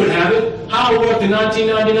fate would have it, Hauer worked in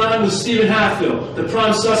 1999 with Stephen Hatfield, the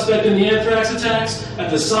prime suspect in the anthrax attacks, at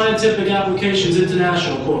the Scientific Applications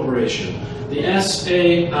International Corporation, the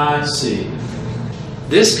SAIC.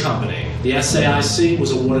 This company, the SAIC,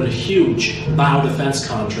 was awarded a huge biodefense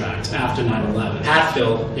contract after 9/11.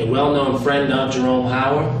 Hatfield, a well-known friend of Jerome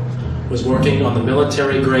Hauer, was working on the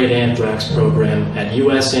military-grade anthrax program at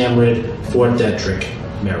U.S. AMRID, Fort Detrick,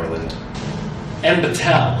 Maryland. And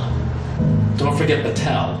Battelle. Don't forget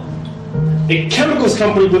Battelle. A chemicals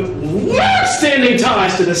company with long-standing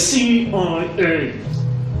ties to the CIA.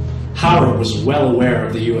 Hauer was well aware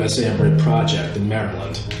of the U.S. AMRID project in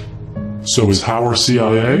Maryland. So is Hauer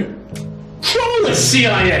CIA? Kroll is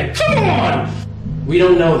CIA! Come on! We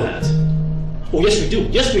don't know that. Oh, yes we do.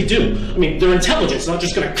 Yes we do. I mean, they're intelligence, not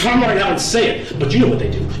just gonna come right out and say it. But you know what they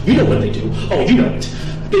do. You know what they do. Oh, you know it.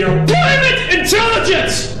 They are private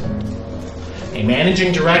intelligence! A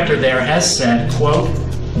managing director there has said, quote,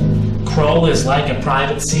 Kroll is like a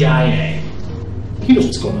private CIA. He knows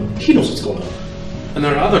what's going on. He knows what's going on. And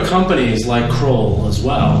there are other companies like Kroll as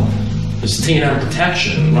well. There's T&M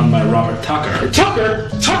Protection, run by Robert Tucker. Tucker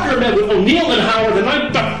met with O'Neill and Howard the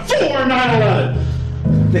night before 9/11.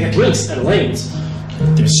 They had drinks at Elaine's.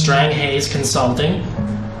 There's Strang-Hayes Consulting.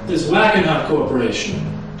 There's Wackenhut Corporation.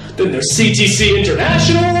 Then there's CTC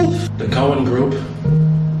International. The Cohen Group.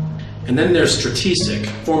 And then there's Strategic,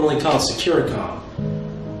 formerly called Securicom.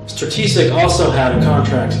 Strategic also had a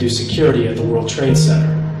contract to do security at the World Trade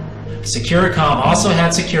Center. Securicom also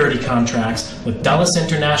had security contracts with Dulles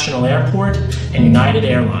International Airport and United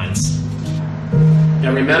Airlines.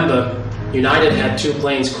 And remember, United had 2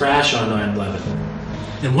 planes crash on 9/11.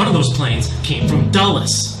 And one of those planes came from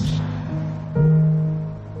Dulles.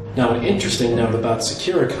 Now, an interesting note about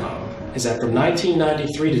Securicom is that from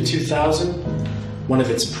 1993 to 2000, one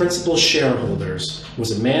of its principal shareholders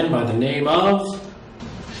was a man by the name of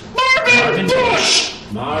Marvin Bush!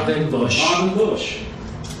 Marvin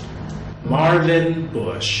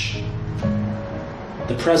Bush.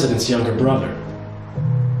 The president's younger brother.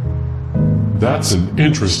 That's an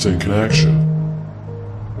interesting connection.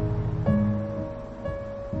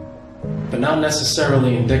 But not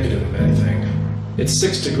necessarily indicative of anything. It's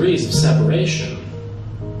 6 degrees of separation.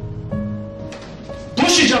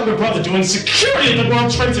 Bush's younger brother doing security at the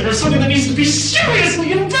World Trade Center is something that needs to be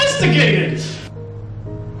seriously investigated!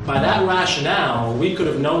 By that rationale, we could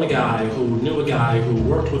have known a guy who knew a guy who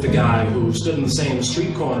worked with a guy who stood in the same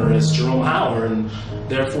street corner as Jerome Hauer, and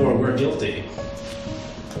therefore we're guilty.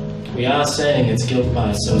 We are saying it's guilt by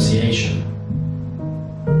association.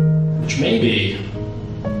 Which maybe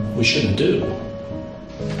we shouldn't do.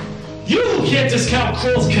 You can't discount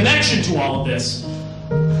Kroll's connection to all of this!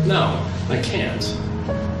 No, I can't.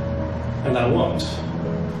 And I won't.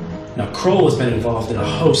 Now, Kroll has been involved in a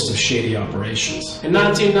host of shady operations. In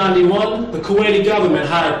 1991, the Kuwaiti government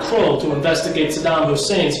hired Kroll to investigate Saddam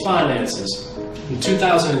Hussein's finances. In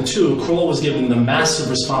 2002, Kroll was given the massive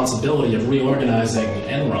responsibility of reorganizing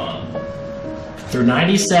Enron. Through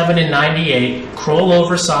 97 and 98, Kroll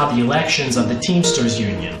oversaw the elections of the Teamsters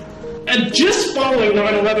Union. And just following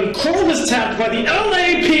 9/11, Kroll was tapped by the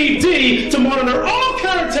LAPD to monitor all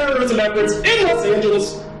counterterrorism efforts in Los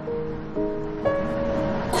Angeles.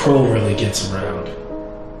 Kroll really gets around.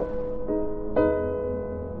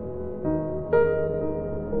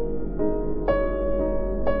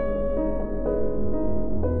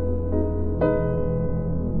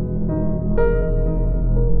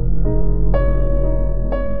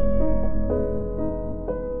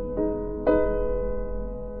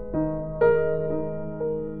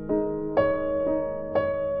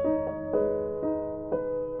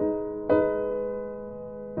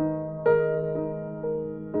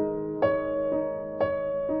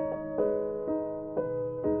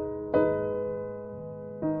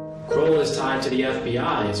 Kroll is tied to the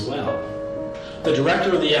FBI as well. The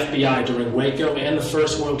director of the FBI during Waco and the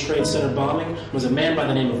first World Trade Center bombing was a man by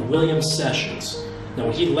the name of William Sessions. Now,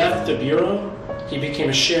 when he left the Bureau, he became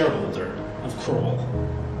a shareholder of Kroll.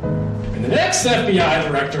 And the next FBI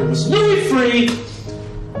director was Louis Freeh.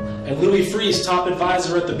 And Louis Freeh's top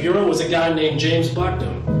advisor at the Bureau was a guy named James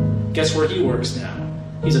Bucknam. Guess where he works now?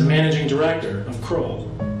 He's a managing director of Kroll.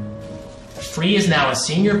 Freeh is now a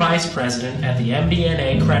senior vice president at the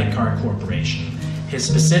MBNA Credit Card Corporation. His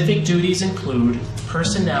specific duties include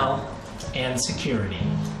personnel and security.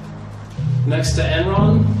 Next to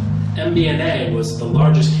Enron, MBNA was the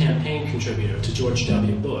largest campaign contributor to George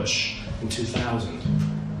W. Bush in 2000.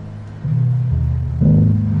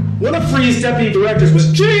 One of Freeh's deputy directors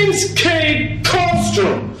was James K.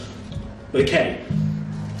 Kallstrom, with a K.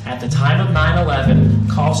 At the time of 9/11,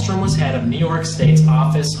 Kallstrom was head of New York State's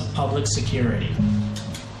Office of Public Security.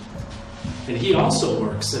 And he also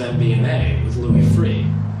works at MBNA with Louis Freeh.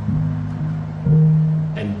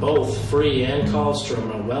 And both Freeh and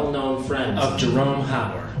Kallstrom are well-known friends of Jerome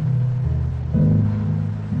Hauer.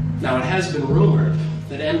 Now, it has been rumored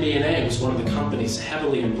that MBNA was one of the companies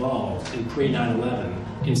heavily involved in pre-9/11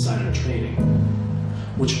 insider trading,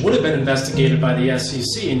 which would have been investigated by the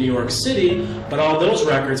SEC in New York City, but all those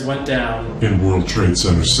records went down In World Trade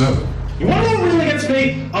Center 7. You want to know what really gets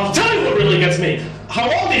me? I'll tell you what really gets me. How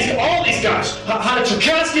all these guys, how did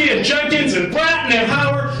Cherkasky and Jenkins and Bratton and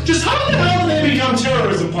Howard, just how the hell did they become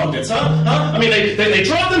terrorism pundits, huh? I mean, they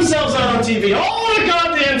drop themselves out on TV all the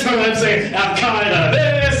goddamn time saying Al-Qaeda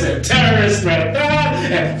this and terrorist threat that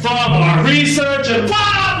and from our research and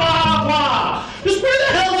blah, blah, blah. Just where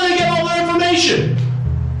the hell did they get all their information?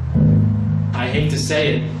 I hate to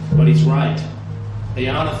say it, but he's right. They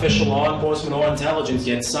aren't official law enforcement or intelligence,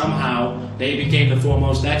 yet somehow they became the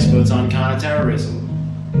foremost experts on counterterrorism.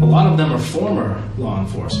 A lot of them are former law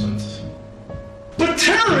enforcement. But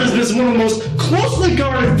terrorism is one of the most closely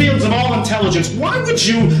guarded fields of all intelligence. Why would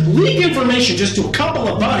you leak information just to a couple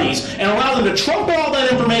of buddies and allow them to trump all that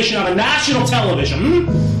information on a national television?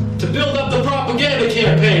 To build up the propaganda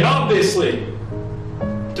campaign, obviously.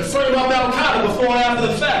 To frame up Al-Qaeda before and after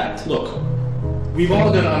the fact. Look, we've all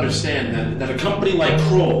got to understand that a company like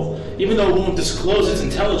Kroll, even though it won't disclose its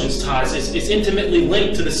intelligence ties, is intimately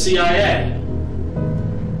linked to the CIA.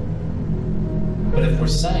 But if we're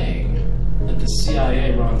saying that the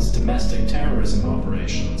CIA runs domestic terrorism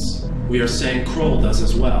operations, we are saying Kroll does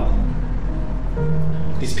as well.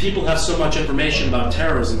 These people have so much information about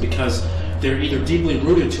terrorism because they're either deeply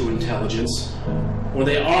rooted to intelligence or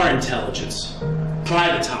they are intelligence,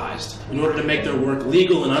 privatized in order to make their work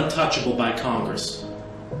legal and untouchable by Congress.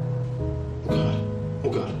 Oh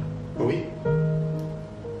God,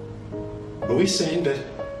 are we saying that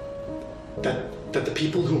the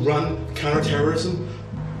people who run counterterrorism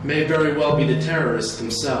May very well be the terrorists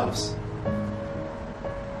themselves.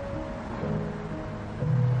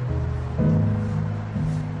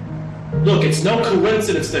 Look, it's no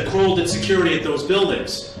coincidence that Kroll did security at those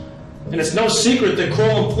buildings. And it's no secret that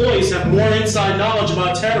Kroll employees have more inside knowledge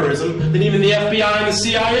about terrorism than even the FBI and the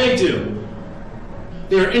CIA do.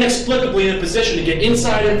 They are inexplicably in a position to get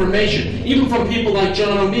inside information, even from people like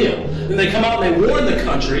John O'Neill. Then they come out and they warn the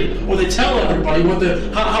country, or they tell everybody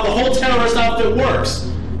how the whole terrorist outfit works.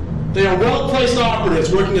 They are well-placed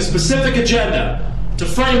operatives working a specific agenda to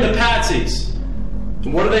frame the patsies.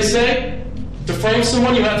 And what do they say? To frame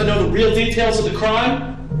someone, you have to know the real details of the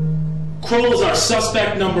crime? Kroll is our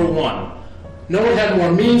suspect number one. No one had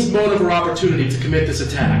more means, motive, or opportunity to commit this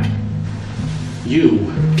attack.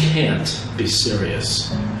 You can't be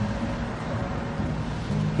serious.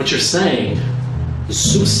 What you're saying is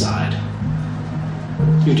suicide.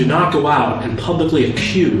 You do not go out and publicly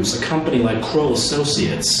accuse a company like Kroll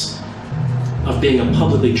Associates of being a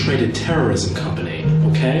publicly traded terrorism company,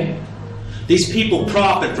 okay? These people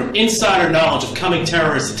profit from insider knowledge of coming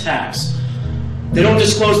terrorist attacks. They don't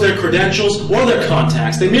disclose their credentials or their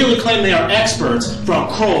contacts. They merely claim they are experts from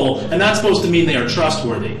Kroll, and that's supposed to mean they are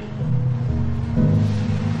trustworthy.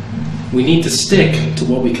 We need to stick to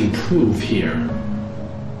what we can prove here.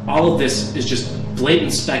 All of this is just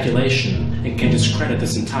blatant speculation and can discredit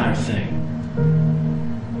this entire thing.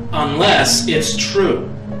 Unless it's true.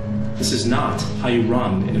 This is not how you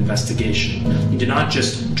run an investigation. You do not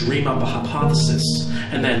just dream up a hypothesis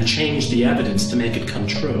and then change the evidence to make it come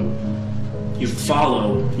true. You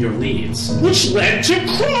follow your leads, which led to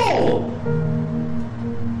Kroll!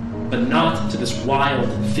 But not to this wild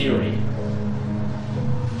theory.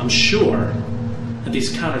 I'm sure that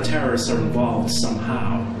these counter-terrorists are involved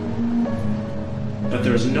somehow. But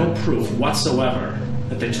there is no proof whatsoever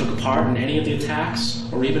that they took part in any of the attacks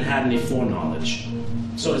or even had any foreknowledge.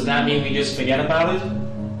 So does that mean we just forget about it?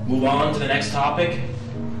 Move on to the next topic?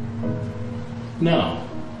 No.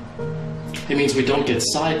 It means we don't get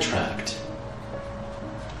sidetracked.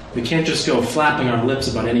 We can't just go flapping our lips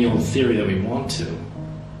about any old theory that we want to.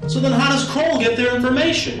 So then how does Kroll get their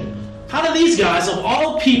information? How do these guys, of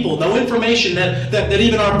all people, know information that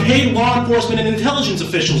even our paid law enforcement and intelligence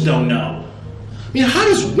officials don't know? I mean, how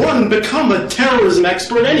does one become a terrorism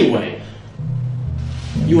expert anyway?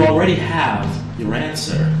 You already have your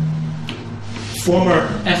answer. Former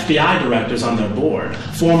FBI directors on their board,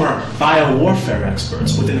 former biowarfare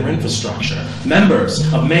experts within their infrastructure,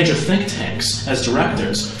 members of major think tanks as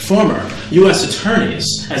directors, former U.S.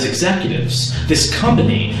 attorneys as executives. This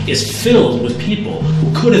company is filled with people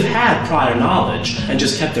who could have had prior knowledge and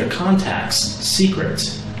just kept their contacts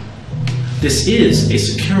secret. This is a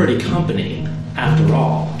security company, after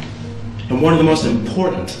all. And one of the most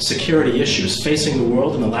important security issues facing the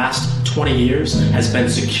world in the last 20 years has been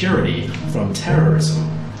security from terrorism.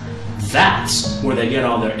 That's where they get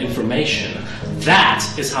all their information.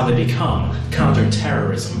 That is how they become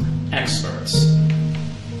counterterrorism experts.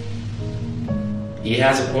 He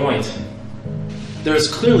has a point. There is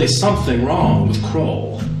clearly something wrong with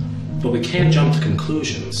Kroll, but we can't jump to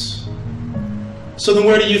conclusions. So then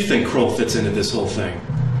where do you think Kroll fits into this whole thing?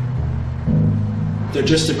 They're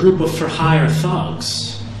just a group of for-hire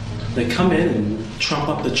thugs. They come in and trump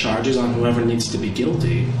up the charges on whoever needs to be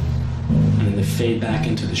guilty, and then they fade back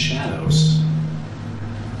into the shadows.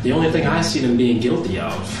 The only thing I see them being guilty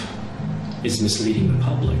of is misleading the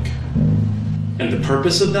public. And the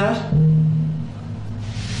purpose of that?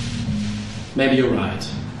 Maybe you're right.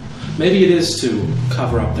 Maybe it is to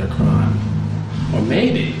cover up their crime. Or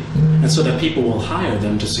maybe, and so that people will hire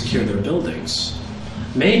them to secure their buildings.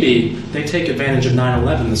 Maybe they take advantage of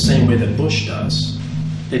 9/11 the same way that Bush does.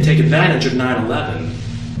 They take advantage of 9/11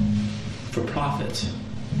 for profit.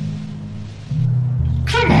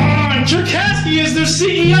 Come on! Cherkasky is their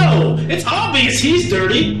CEO! It's obvious he's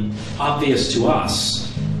dirty! Obvious to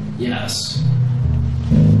us, yes.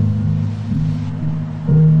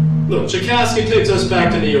 Look, Cherkasky takes us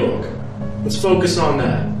back to New York. Let's focus on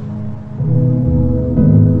that.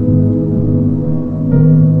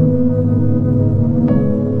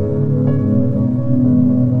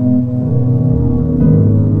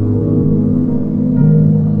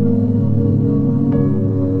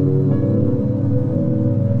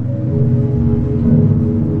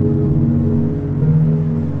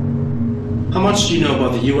 How much do you know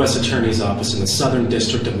about the U.S. Attorney's Office in the Southern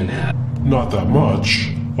District of Manhattan? Not that much,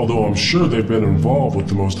 although I'm sure they've been involved with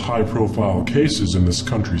the most high-profile cases in this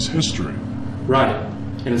country's history. Right,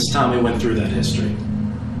 and it's time we went through that history.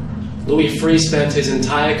 Louis Freeh spent his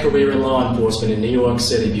entire career in law enforcement in New York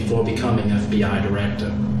City before becoming FBI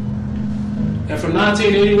director. And from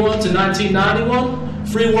 1981 to 1991,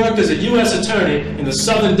 Freeh worked as a U.S. attorney in the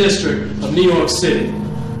Southern District of New York City.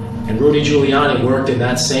 And Rudy Giuliani worked in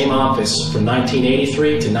that same office from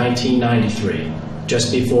 1983 to 1993,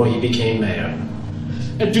 just before he became mayor.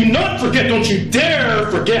 And do not forget, don't you dare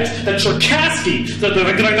forget, that Cherkasky, the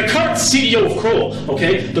current CEO of Kroll,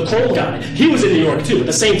 okay, the Kroll guy, he was in New York too at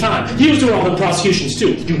the same time. He was doing all the prosecutions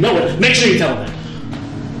too. You know it. Make sure you tell him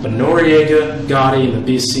that. But Noriega, Gotti, and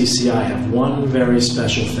the BCCI have one very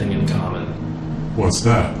special thing in common. What's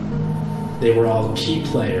that? They were all key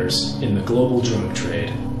players in the global drug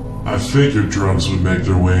trade. I figured drugs would make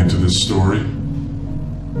their way into this story.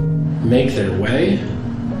 Make their way?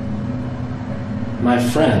 My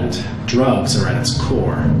friend, drugs are at its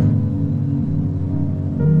core.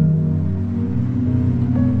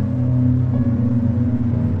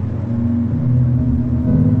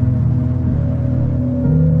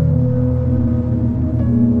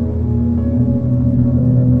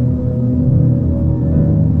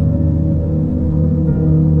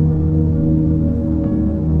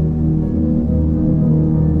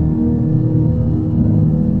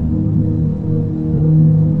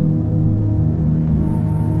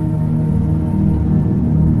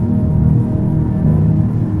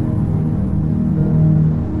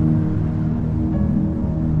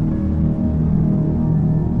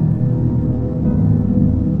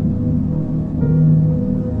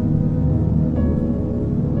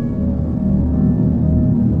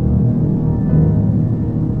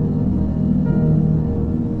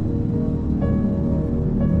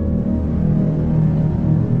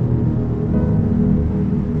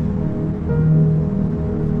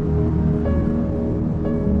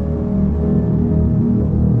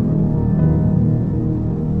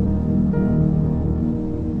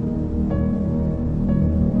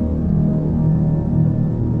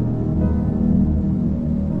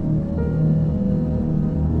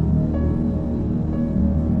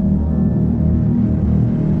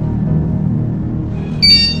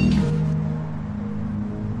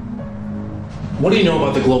 What do you know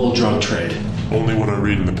about the global drug trade? Only what I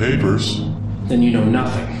read in the papers. Then you know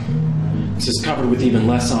nothing. This is covered with even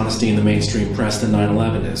less honesty in the mainstream press than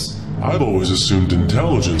 9/11 is. I've always assumed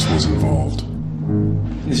intelligence was involved.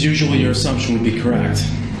 As usual, your assumption would be correct.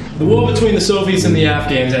 The war between the Soviets and the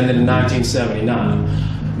Afghans ended in 1979.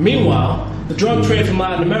 Meanwhile, the drug trade from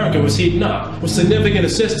Latin America was heating up, with significant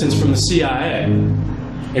assistance from the CIA.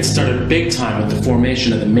 It started big time with the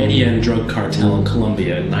formation of the Medellin drug cartel in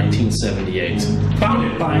Colombia in 1978.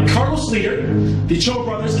 Founded by Carlos Leader, the Cho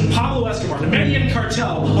brothers, and Pablo Escobar, the Medellin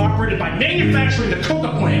cartel operated by manufacturing the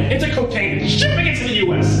coca plant into cocaine and shipping it to the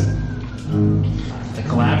U.S. The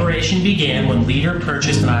collaboration began when Leader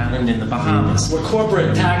purchased an island in the Bahamas Where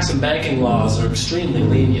corporate tax and banking laws are extremely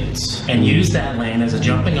lenient. and used that land as a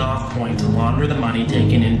jumping-off point to launder the money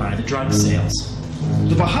taken in by the drug sales.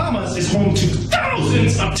 The Bahamas is home to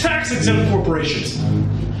thousands of tax-exempt corporations.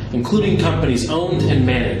 Including companies owned and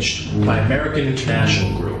managed by American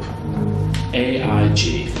International Group,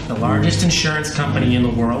 AIG. The largest insurance company in the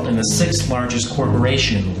world and the sixth largest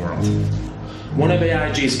corporation in the world. One of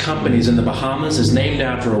AIG's companies in the Bahamas is named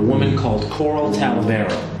after a woman called Coral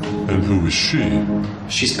Talavera. And who is she?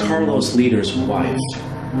 She's Carlos Leader's wife.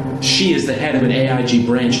 She is the head of an AIG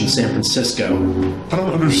branch in San Francisco. I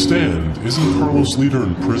don't understand. Isn't Carlos Leader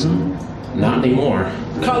in prison? Not anymore.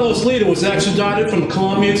 Carlos Leader was extradited from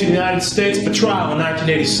Colombia to the United States for trial in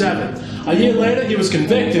 1987. A year later, he was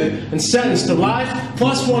convicted and sentenced to life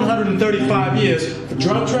plus 135 years for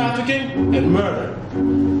drug trafficking and murder.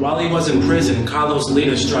 While he was in prison, Carlos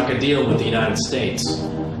Leader struck a deal with the United States.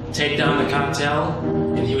 Take down the cartel,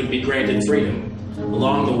 and he would be granted freedom.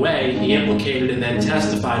 Along the way, he implicated and then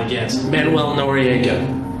testified against Manuel Noriega,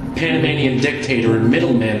 Panamanian dictator and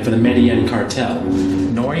middleman for the Medellin cartel.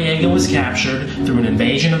 Noriega was captured through an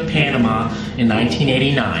invasion of Panama in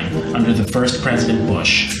 1989 under the first President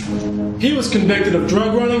Bush. He was convicted of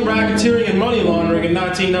drug running, racketeering, and money laundering in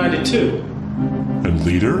 1992. And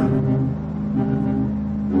Leader?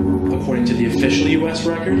 According to the official U.S.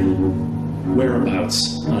 record,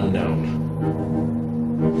 whereabouts unknown.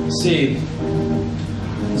 See,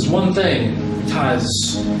 there's one thing that ties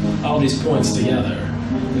all these points together.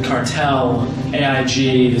 The cartel,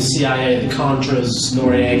 AIG, the CIA, the Contras,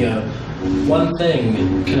 Noriega. One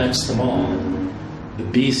thing connects them all. The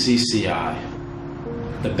BCCI.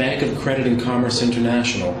 The Bank of Credit and Commerce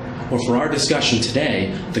International, or for our discussion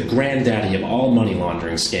today, the granddaddy of all money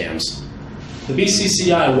laundering scams. The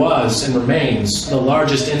BCCI was and remains the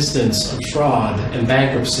largest instance of fraud and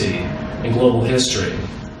bankruptcy in global history.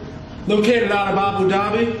 Located out of Abu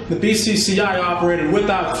Dhabi, the BCCI operated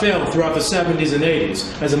without fail throughout the 70s and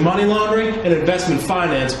 80s as a money laundering and investment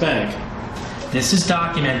finance bank. This is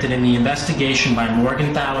documented in the investigation by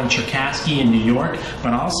Morgenthau and Cherkasky in New York,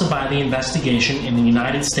 but also by the investigation in the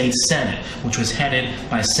United States Senate, which was headed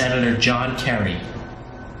by Senator John Kerry.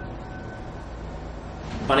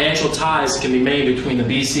 Financial ties can be made between the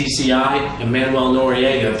BCCI and Manuel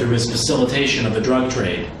Noriega through his facilitation of the drug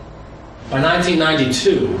trade. By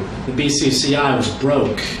 1992, the BCCI was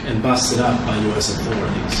broke and busted up by U.S.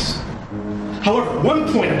 authorities. However,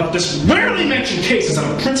 one point about this rarely mentioned case is that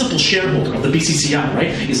a principal shareholder of the BCCI,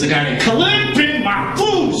 right, is the guy named Khalid bin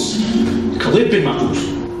Mahfouz. Khalid bin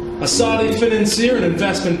Mahfouz. A Saudi financier and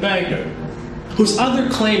investment banker, whose other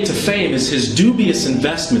claim to fame is his dubious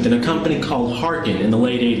investment in a company called Harkin in the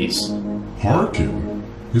late 80s. Harkin?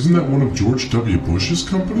 Isn't that one of George W. Bush's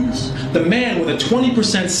companies? The man with a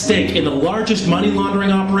 20% stake in the largest money laundering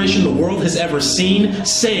operation the world has ever seen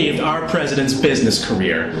saved our president's business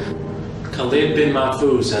career. Khalid bin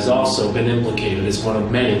Mahfouz has also been implicated as one of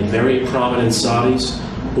many very prominent Saudis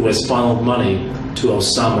who has funneled money to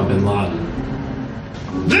Osama bin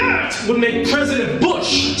Laden. That would make President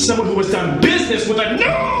Bush someone who has done business with a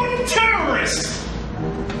known terrorist.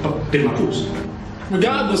 Bin Mahfouz.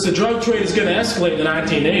 Regardless, the drug trade is going to escalate in the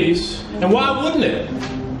 1980s. And why wouldn't it?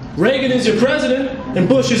 Reagan is your president, and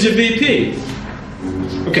Bush is your VP.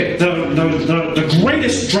 Okay, the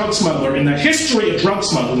greatest drug smuggler in the history of drug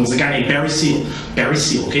smuggling was a guy named Barry Seal. Barry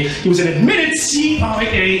Seal, okay? He was an admitted CIA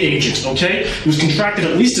agent, okay? He was contracted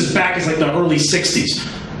at least as back as like the early 60s.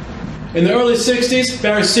 In the early 60s,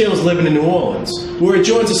 Barry Seal was living in New Orleans, where he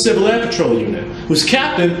joins the Civil Air Patrol unit, whose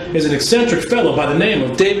captain is an eccentric fellow by the name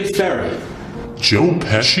of David Ferry. Joe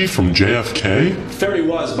Pesci from JFK? Ferry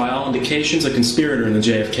was, by all indications, a conspirator in the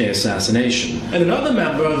JFK assassination. And another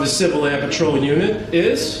member of the Civil Air Patrol unit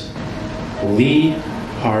is Lee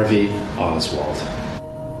Harvey Oswald.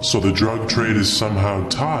 So the drug trade is somehow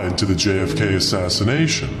tied to the JFK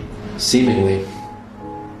assassination? Seemingly.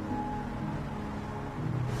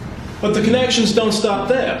 But the connections don't stop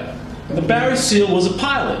there. But Barry Seal was a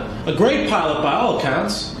pilot, a great pilot by all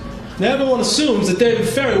accounts. Now everyone assumes that David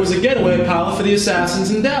Ferry was a getaway pilot for the assassins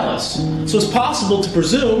in Dallas, so it's possible to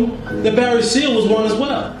presume that Barry Seal was one as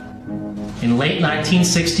well. In late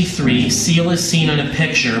 1963, Seal is seen in a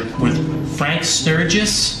picture with Frank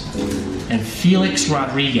Sturgis and Felix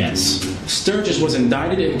Rodriguez. Sturgis was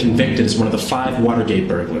indicted and convicted as one of the 5 Watergate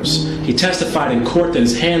burglars. He testified in court that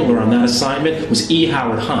his handler on that assignment was E.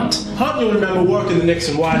 Howard Hunt. Hunt, you'll remember, worked in the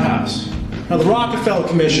Nixon White House. Now, the Rockefeller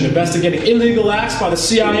Commission, investigating illegal acts by the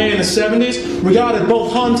CIA in the 70s, regarded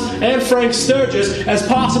both Hunt and Frank Sturgis as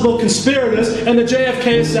possible conspirators in the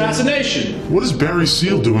JFK assassination. What is Barry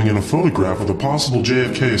Seal doing in a photograph with a possible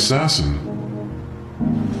JFK assassin?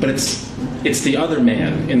 But it's the other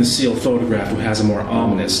man in the Seal photograph who has a more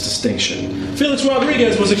ominous distinction. Felix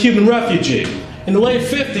Rodriguez was a Cuban refugee. In the late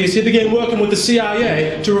 50s, he began working with the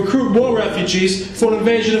CIA to recruit more refugees for an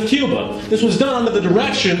invasion of Cuba. This was done under the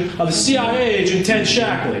direction of the CIA agent Ted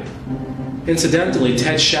Shackley. Incidentally,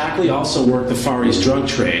 Ted Shackley also worked the Far East drug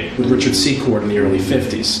trade with Richard Secord in the early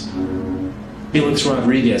 50s. Felix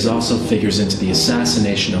Rodriguez also figures into the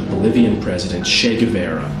assassination of Bolivian President Che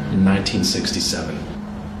Guevara in 1967.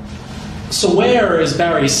 So where is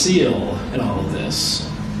Barry Seal in all of this?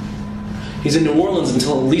 He's in New Orleans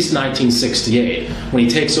until at least 1968, when he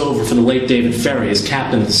takes over for the late David Ferry as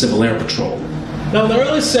captain of the Civil Air Patrol. Now, in the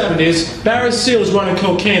early 70s, Barry Seal is running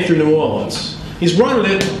cocaine through New Orleans. He's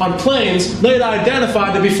running it on planes later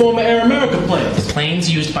identified to be former Air America planes. Planes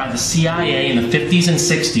used by the CIA in the 50s and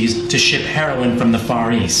 60s to ship heroin from the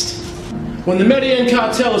Far East. When the Medellin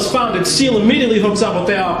cartel is founded, Seal immediately hooks up with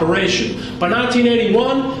their operation. By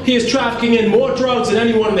 1981, he is trafficking in more drugs than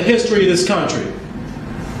anyone in the history of this country.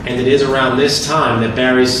 And it is around this time that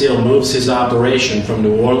Barry Seal moves his operation from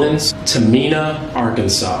New Orleans to Mena,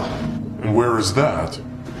 Arkansas. And where is that?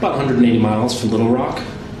 About 180 miles from Little Rock.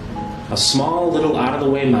 A small little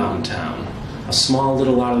out-of-the-way mountain town. A small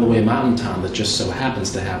little out-of-the-way mountain town that just so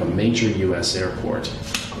happens to have a major U.S. airport.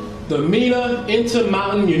 The Mena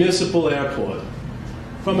Intermountain Municipal Airport.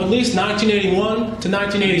 From at least 1981 to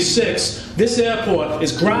 1986, this airport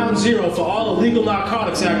is ground zero for all illegal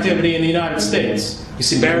narcotics activity in the United States. You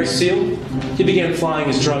see, Barry Seal, he began flying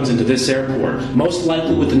his drugs into this airport, most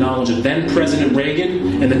likely with the knowledge of then-President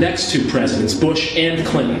Reagan and the next 2 presidents, Bush and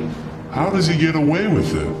Clinton. How does he get away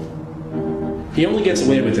with it? He only gets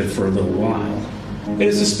away with it for a little while. It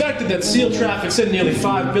is suspected that Seal traffics in nearly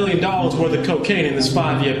 $5 billion worth of cocaine in this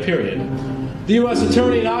 5-year period. The U.S.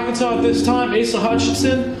 Attorney in Arkansas at this time, Asa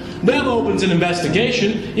Hutchinson, never opens an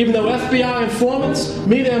investigation, even though FBI informants,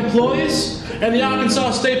 MENA employees, and the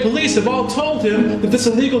Arkansas State Police have all told him that this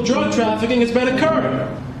illegal drug trafficking has been occurring.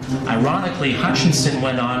 Ironically, Hutchinson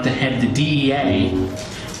went on to head the DEA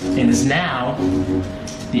and is now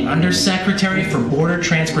the Undersecretary for Border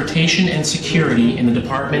Transportation and Security in the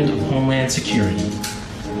Department of Homeland Security.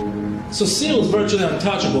 So Seal is virtually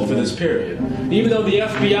untouchable for this period. Even though the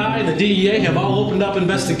FBI and the DEA have all opened up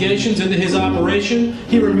investigations into his operation,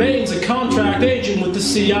 he remains a contract agent with the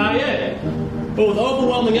CIA. But with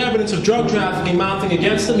overwhelming evidence of drug trafficking mounting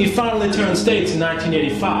against him, he finally turned states in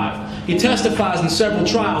 1985. He testifies in several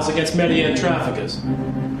trials against Medellin traffickers.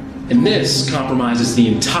 And this compromises the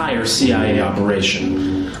entire CIA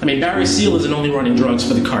operation. I mean, Barry Seal isn't only running drugs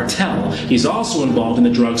for the cartel, he's also involved in the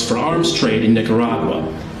drugs for arms trade in Nicaragua.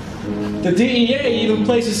 The DEA even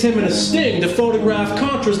places him in a sting to photograph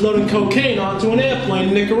Contras loading cocaine onto an airplane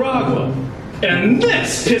in Nicaragua. And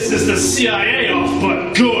this pisses the CIA off,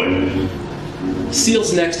 but good!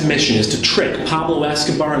 Seal's next mission is to trick Pablo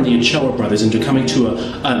Escobar and the Ochoa brothers into coming to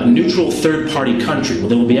a neutral third-party country where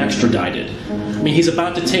they will be extradited. I mean, he's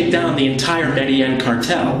about to take down the entire Medellin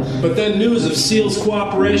cartel. But then news of Seal's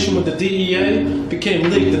cooperation with the DEA became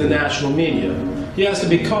leaked to the national media. He has to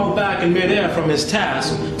be called back in midair from his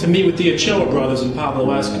task to meet with the Ochoa brothers and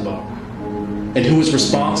Pablo Escobar. And who is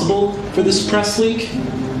responsible for this press leak?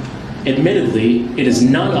 Admittedly, it is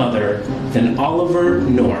none other than Oliver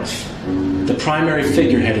North, the primary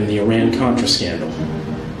figurehead in the Iran-Contra scandal.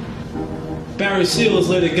 Barry Seal is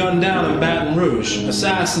later gunned down in Baton Rouge,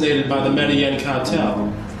 assassinated by the Medellin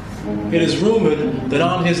cartel. It is rumored that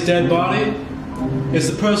on his dead body is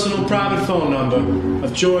the personal private phone number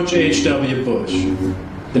of George H.W. Bush.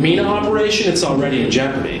 The Mena operation, it's already in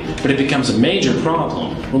jeopardy, but it becomes a major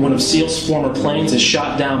problem when one of Seal's former planes is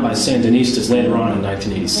shot down by Sandinistas later on in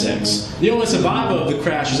 1986. The only survivor of the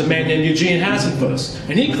crash is a man named Eugene Hassenfuss,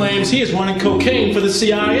 and he claims he is running cocaine for the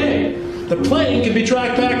CIA. The plane can be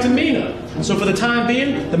tracked back to Mena, so for the time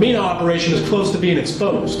being, the Mena operation is close to being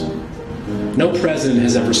exposed. No president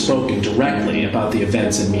has ever spoken directly about the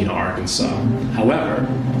events in Mena, Arkansas. However,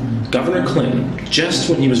 Governor Clinton, just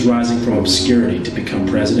when he was rising from obscurity to become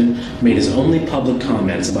president, made his only public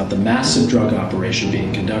comments about the massive drug operation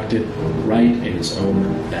being conducted right in his own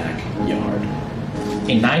backyard.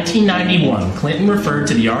 In 1991, Clinton referred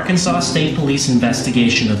to the Arkansas State Police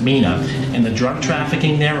investigation of MENA and the drug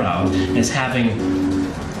trafficking thereof as having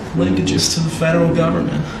linkages to the federal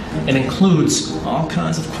government. It includes all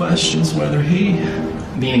kinds of questions whether he,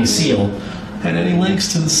 meaning SEAL, had any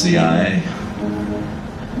links to the CIA.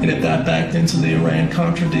 And if that backed into the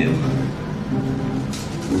Iran-Contra deal.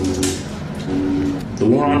 The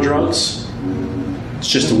war on drugs, it's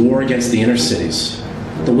just a war against the inner cities.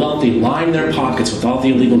 The wealthy line their pockets with all the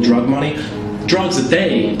illegal drug money, drugs that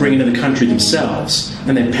they bring into the country themselves,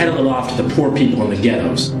 and they peddle it off to the poor people in the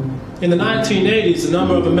ghettos. In the 1980s, the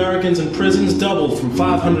number of Americans in prisons doubled from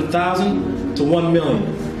 500,000 to 1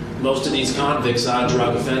 million. Most of these convicts are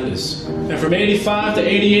drug offenders. And from 85 to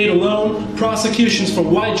 88 alone, prosecutions for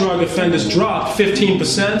white drug offenders dropped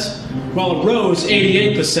 15%, while it rose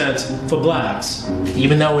 88% for blacks.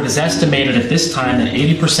 Even though it is estimated at this time that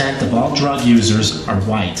 80% of all drug users are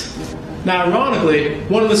white. Now, ironically,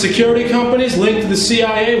 one of the security companies linked to the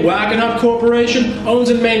CIA, Wackenhut Corporation, owns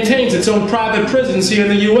and maintains its own private prisons here in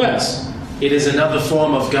the U.S. It is another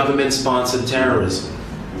form of government-sponsored terrorism.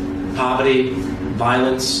 Poverty,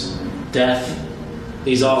 violence, death,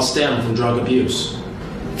 these all stem from drug abuse.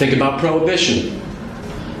 Think about prohibition.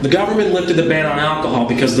 The government lifted the ban on alcohol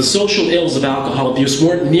because the social ills of alcohol abuse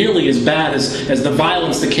weren't nearly as bad as the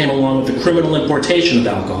violence that came along with the criminal importation of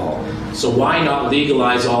alcohol. So why not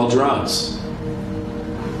legalize all drugs?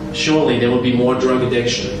 Surely there would be more drug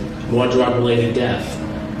addiction, more drug-related death,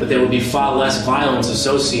 but there would be far less violence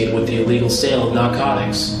associated with the illegal sale of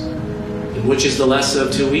narcotics. And which is the lesser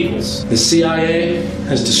of two evils? The CIA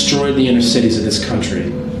has destroyed the inner cities of this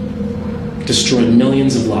country, destroyed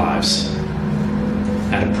millions of lives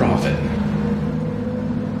at a profit.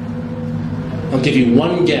 I'll give you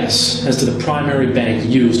one guess as to the primary bank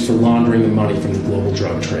used for laundering the money from the global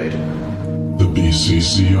drug trade. The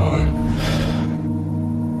BCCI.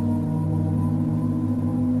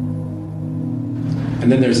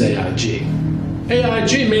 And then there's AIG.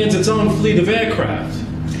 AIG mans its own fleet of aircraft.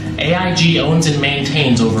 AIG owns and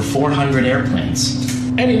maintains over 400 airplanes.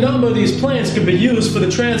 Any number of these planes could be used for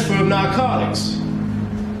the transfer of narcotics.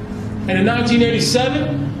 And in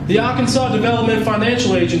 1987, the Arkansas Development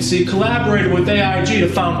Financial Agency collaborated with AIG to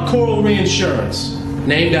found Coral Reinsurance,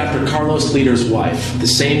 named after Carlos Leder's wife, the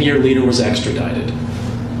same year Leder was extradited.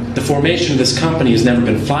 The formation of this company has never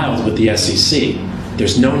been filed with the SEC.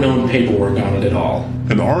 There's no known paperwork on it at all.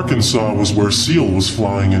 And Arkansas was where SEAL was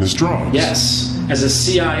flying in his drugs. Yes, as a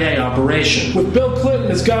CIA operation, with Bill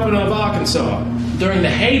Clinton as governor of Arkansas, during the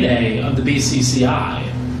heyday of the BCCI,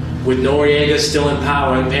 with Noriega still in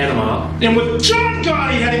power in Panama, and with John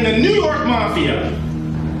Gotti heading the New York Mafia,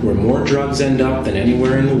 where more drugs end up than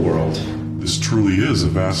anywhere in the world. This truly is a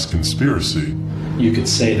vast conspiracy. You could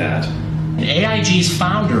say that. And AIG's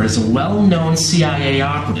founder is a well-known CIA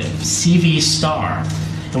operative, C.V. Starr,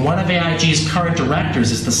 and one of AIG's current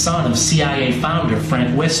directors is the son of CIA founder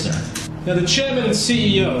Frank Wisner. Now, the chairman and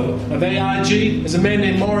CEO of AIG is a man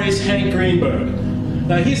named Maurice Hank Greenberg.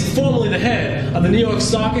 Now, he's formerly the head of the New York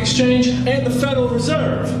Stock Exchange and the Federal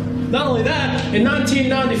Reserve. Not only that, in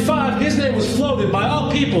 1995, his name was floated by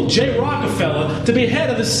all people, J. Rockefeller, to be head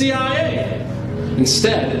of the CIA.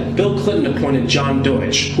 Instead, Bill Clinton appointed John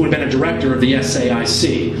Deutsch, who had been a director of the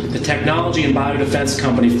SAIC, the technology and biodefense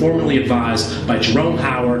company formerly advised by Jerome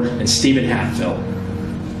Howard and Stephen Hatfield.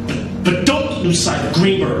 But don't lose sight of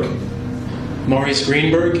Greenberg. Maurice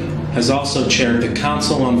Greenberg has also chaired the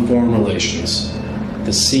Council on Foreign Relations,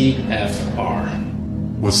 the CFR.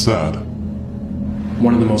 What's that?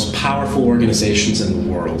 One of the most powerful organizations in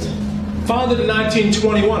the world. Founded in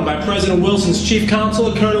 1921 by President Wilson's chief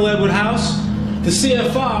counselor, Colonel Edward House, the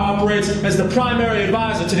CFR operates as the primary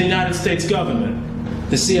advisor to the United States government.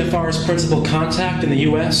 The CFR's principal contact in the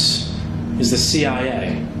U.S. is the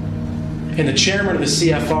CIA. And the chairman of the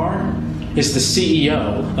CFR is the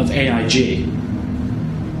CEO of AIG.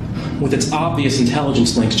 With its obvious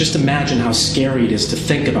intelligence links, just imagine how scary it is to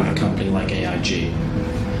think about a company like AIG.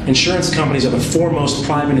 Insurance companies are the foremost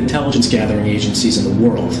private intelligence gathering agencies in the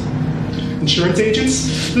world. Insurance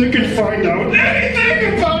agents? They can find out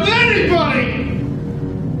anything about anybody!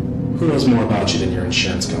 Who knows more about you than your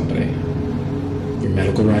insurance company? Your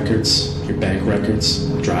medical records, your bank records,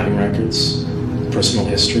 driving records, personal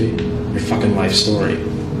history, your fucking life story.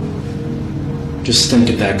 Just think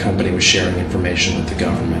if that company was sharing information with the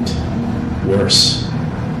government. Worse.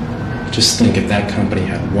 Just think if that company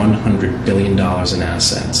had $100 billion in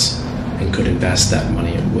assets and could invest that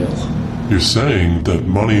money at will. You're saying that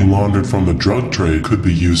money laundered from the drug trade could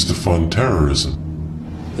be used to fund terrorism.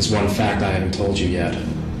 There's one fact I haven't told you yet.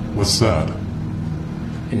 What's that?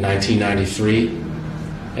 In 1993,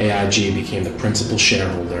 AIG became the principal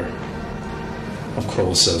shareholder of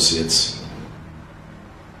Kroll Associates.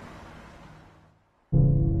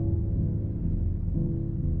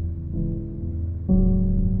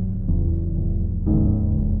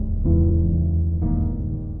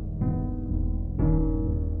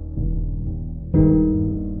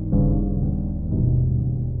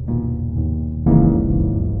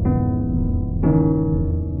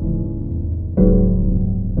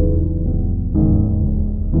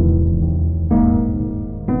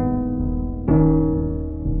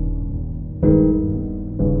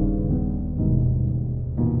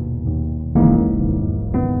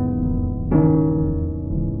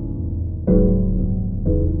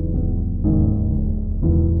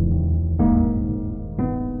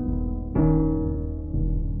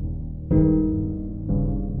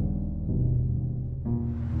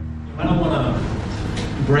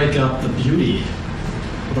 Break up the beauty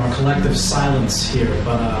of our collective silence here,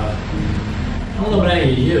 but I don't know about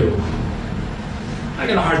any of you. I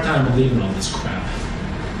got a hard time believing all this crap.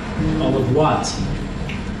 All of what?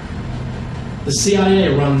 The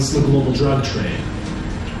CIA runs the global drug trade.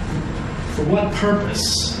 For what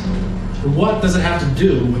purpose? And what does it have to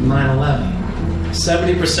do with 9/11?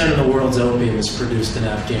 70% of the world's opium is produced in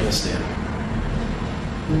Afghanistan.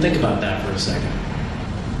 Think about that for a second.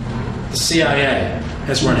 The CIA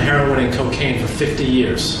has run heroin and cocaine for 50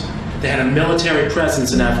 years. They had a military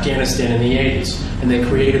presence in Afghanistan in the 80s, and they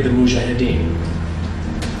created the Mujahideen.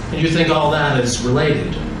 And you think all that is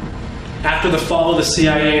related? After the fall of the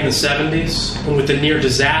CIA in the 70s, and with the near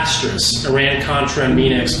disastrous Iran-Contra and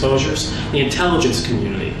MENA exposures, the intelligence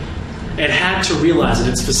community, it had to realize that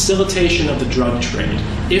its facilitation of the drug trade,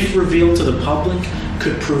 if revealed to the public,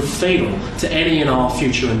 could prove fatal to any and all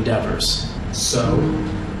future endeavors.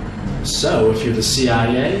 So, if you're the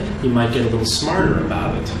CIA, you might get a little smarter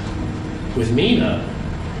about it. With MENA,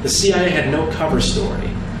 the CIA had no cover story,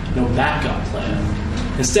 no backup plan.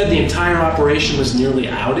 Instead, the entire operation was nearly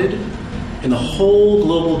outed, and the whole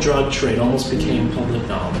global drug trade almost became public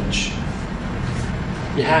knowledge.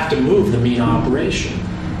 You have to move the MENA operation.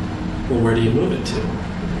 Well, where do you move it to?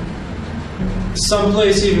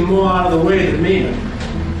 Someplace even more out of the way than MENA.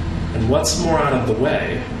 And what's more out of the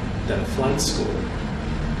way than a flight school?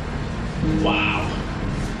 Wow.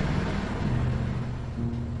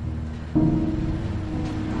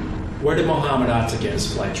 Where did Mohammed Atta get his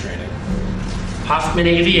flight training? Hoffman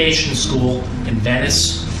Aviation School in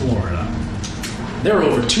Venice, Florida. There are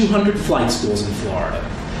over 200 flight schools in Florida.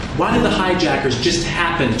 Why did the hijackers just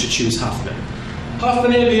happen to choose Huffman?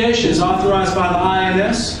 Huffman Aviation is authorized by the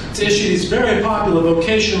INS to issue these very popular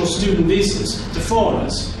vocational student visas to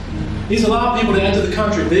foreigners. These allow people to enter the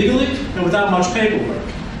country legally and without much paperwork.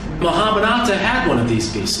 Mohammed Atta had one of these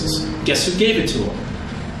visas. Guess who gave it to him?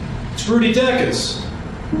 It's Rudy Deckers,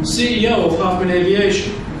 CEO of Huffman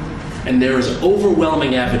Aviation. And there is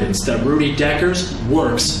overwhelming evidence that Rudy Deckers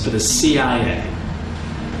works for the CIA.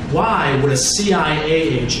 Why would a CIA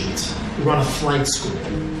agent run a flight school?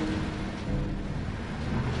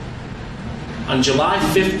 On July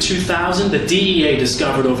 5th, 2000, the DEA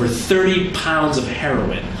discovered over 30 pounds of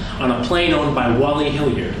heroin on a plane owned by Wally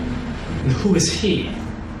Hilliard. And who is he?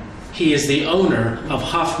 He is the owner of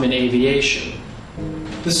Huffman Aviation.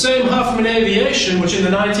 The same Huffman Aviation which in the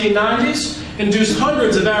 1990s induced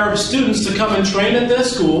hundreds of Arab students to come and train at their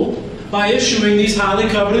school by issuing these highly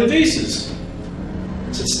coveted visas.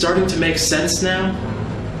 Is it starting to make sense now?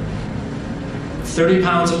 30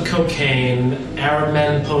 pounds of cocaine, Arab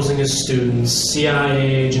men posing as students,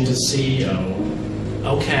 CIA agent as CEO.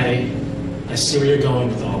 Okay, I see where you're going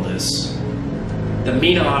with all this. The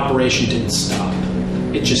MENA operation didn't stop.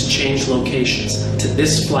 It just changed locations to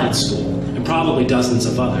this flight school and probably dozens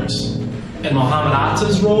of others. And Mohammed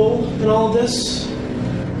Atta's role in all of this?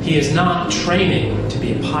 He is not training to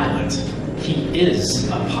be a pilot. He is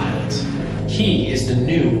a pilot. He is the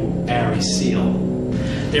new Barry SEAL.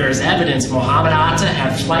 There is evidence Mohammed Atta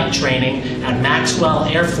had flight training at Maxwell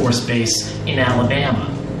Air Force Base in Alabama.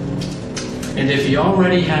 And if he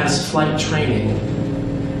already has flight training,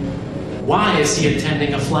 why is he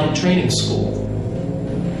attending a flight training school?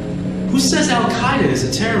 Who says Al-Qaeda is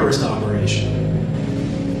a terrorist operation?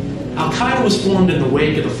 Al-Qaeda was formed in the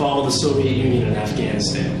wake of the fall of the Soviet Union in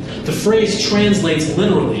Afghanistan. The phrase translates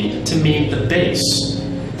literally to mean the base.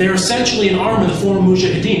 They're essentially an arm of the former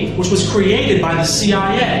Mujahideen, which was created by the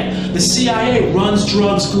CIA. The CIA runs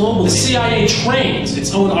drugs globally. The CIA trains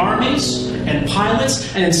its own armies, and and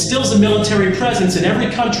pilots and instills a military presence in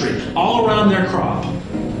every country all around their crop.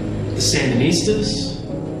 The Sandinistas,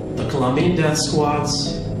 the Colombian death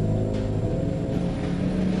squads,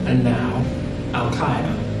 and now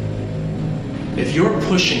Al-Qaeda. If you're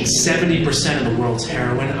pushing 70% of the world's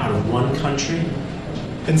heroin out of one country,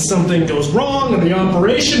 and something goes wrong and the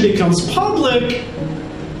operation becomes public,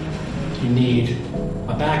 you need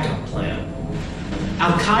a backup plan.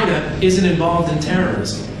 Al-Qaeda isn't involved in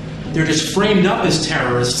terrorism. They're just framed up as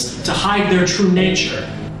terrorists to hide their true nature.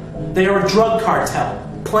 They are a drug cartel,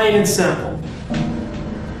 plain and simple.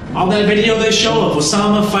 All that video they show of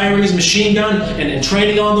Osama firing his machine gun and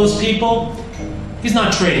training all those people, he's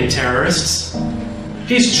not training terrorists.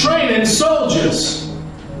 He's training soldiers.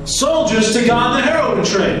 Soldiers to guard the heroin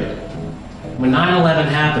trade. When 9/11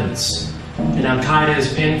 happens and Al-Qaeda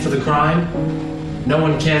is pinned for the crime, no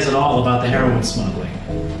one cares at all about the heroin smuggling.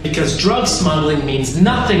 Because drug smuggling means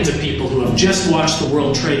nothing to people who have just watched the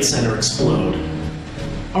World Trade Center explode.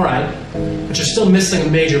 Alright, but you're still missing a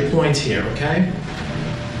major point here, okay?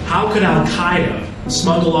 How could Al-Qaeda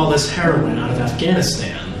smuggle all this heroin out of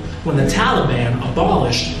Afghanistan when the Taliban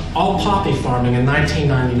abolished all poppy farming in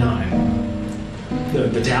 1999?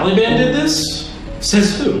 The Taliban did this?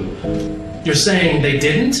 Says who? You're saying they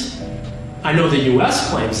didn't? I know the US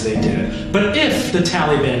claims they did, but if the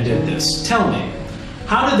Taliban did this, tell me,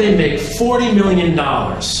 how did they make $40 million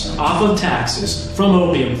off of taxes from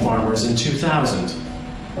opium farmers in 2000?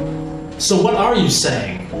 So what are you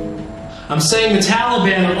saying? I'm saying the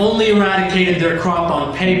Taliban only eradicated their crop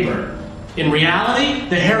on paper. In reality,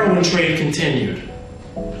 the heroin trade continued.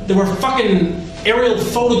 There were fucking aerial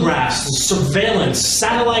photographs, surveillance,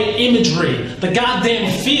 satellite imagery. The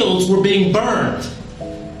goddamn fields were being burned.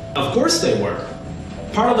 Of course they were.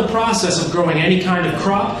 Part of the process of growing any kind of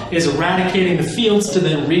crop is eradicating the fields to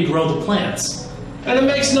then regrow the plants. And it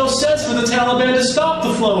makes no sense for the Taliban to stop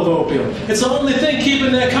the flow of opium. It's the only thing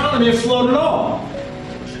keeping the economy afloat at all.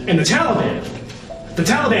 And the Taliban,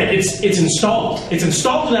 it's installed. It's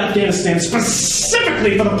installed in Afghanistan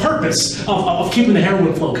specifically for the purpose of keeping the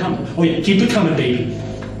heroin flow coming. Oh yeah, keep it coming, baby.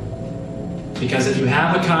 Because if you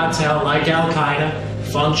have a cartel like Al-Qaeda,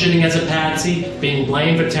 functioning as a patsy, being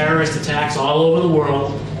blamed for terrorist attacks all over the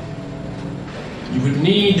world, you would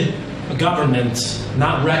need a government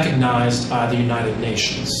not recognized by the United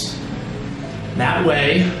Nations. That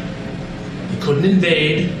way, you couldn't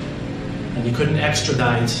invade, and you couldn't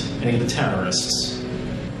extradite any of the terrorists.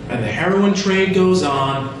 And the heroin trade goes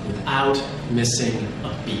on without missing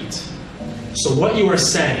a beat. So what you are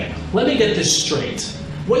saying, let me get this straight.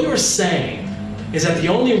 What you are saying is that the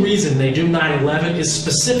only reason they do 9/11 is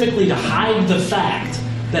specifically to hide the fact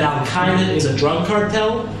that Al-Qaeda is a drug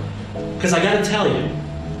cartel? Because I gotta tell you,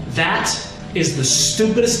 that is the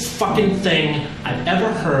stupidest fucking thing I've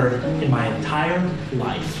ever heard in my entire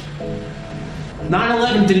life.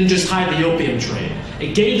 9/11 didn't just hide the opium trade.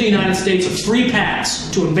 It gave the United States a free pass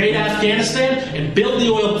to invade Afghanistan and build the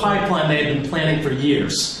oil pipeline they had been planning for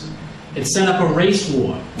years. It set up a race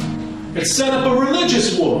war. It set up a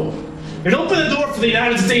religious war. It opened the door for the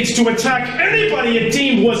United States to attack anybody it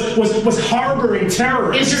deemed was harboring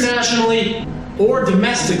terrorists. Internationally or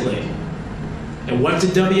domestically. And what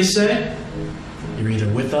did W say? You're either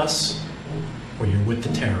with us or you're with the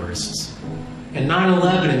terrorists. And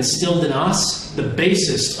 9/11 instilled in us the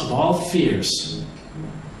basest of all fears.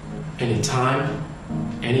 Any time,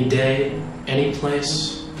 any day, any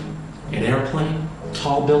place, an airplane,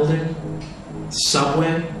 tall building,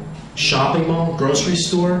 subway, shopping mall, grocery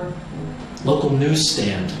store, local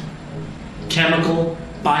newsstand, chemical,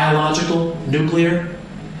 biological, nuclear,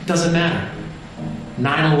 doesn't matter.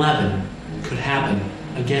 9/11 could happen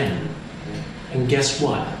again. And guess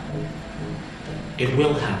what? It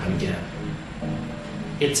will happen again.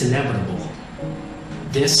 It's inevitable.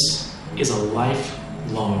 This is a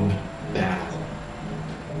lifelong battle.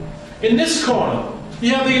 In this corner,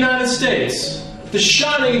 you have the United States, the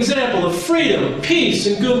shining example of freedom, peace,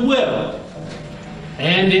 and goodwill.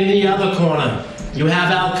 And in the other corner, you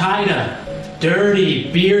have Al-Qaeda,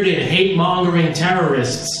 dirty, bearded, hate-mongering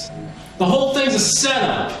terrorists. The whole thing's a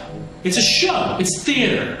setup. It's a show. It's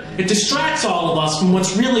theater. It distracts all of us from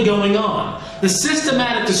what's really going on. The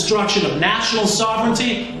systematic destruction of national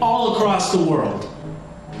sovereignty all across the world.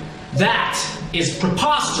 That is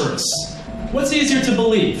preposterous. What's easier to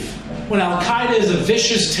believe? When Al-Qaeda is a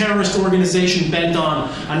vicious terrorist organization bent on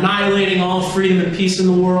annihilating all freedom and peace in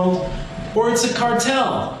the world? Or it's a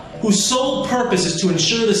cartel whose sole purpose is to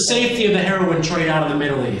ensure the safety of the heroin trade out of the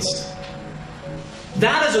Middle East?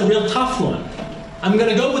 That is a real tough one. I'm going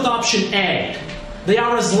to go with option A. They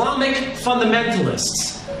are Islamic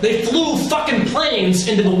fundamentalists. They flew fucking planes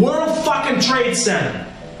into the World fucking Trade Center.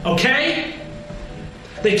 Okay?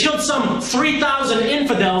 They killed some 3,000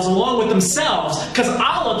 infidels along with themselves because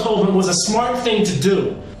Allah told them it was a smart thing to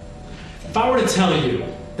do. If I were to tell you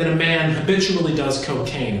that a man habitually does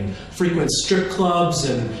cocaine, frequents strip clubs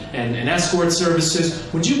and escort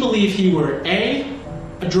services, would you believe he were A,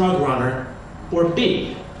 a drug runner, or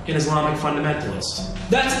B, an Islamic fundamentalist?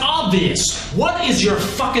 That's obvious. What is your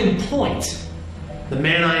fucking point? The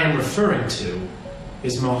man I am referring to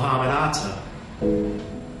is Mohammed Atta.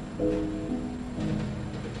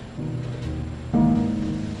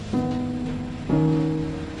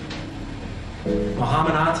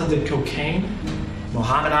 Mohammed Atta did cocaine.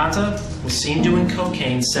 Mohammed Atta was seen doing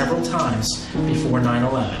cocaine several times before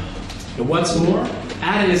 9/11. And what's more,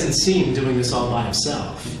 Atta isn't seen doing this all by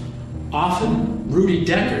himself. Often, Rudy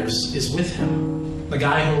Deckers is with him, the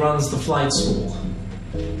guy who runs the flight school.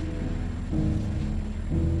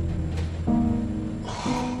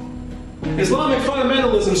 Islamic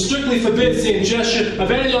fundamentalism strictly forbids the ingestion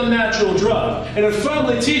of any unnatural drug, and it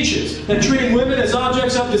firmly teaches that treating women as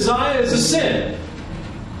objects of desire is a sin.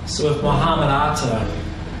 So if Mohammed Atta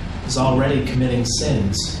is already committing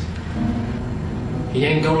sins, he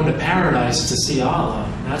ain't going to paradise to see Allah,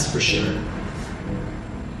 that's for sure.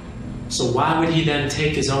 So why would he then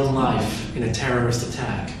take his own life in a terrorist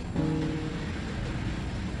attack?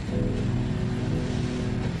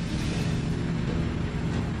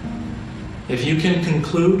 If you can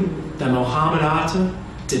conclude that Mohammed Atta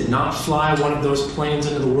did not fly one of those planes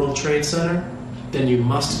into the World Trade Center, then you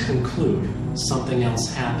must conclude something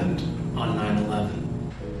else happened on 9/11.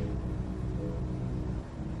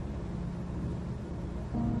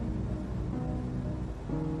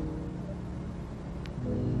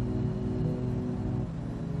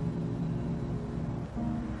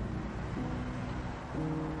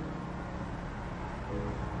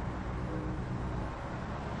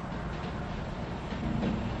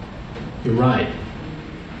 You're right.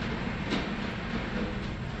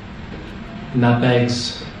 And that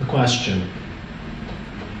begs the question,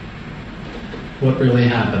 what really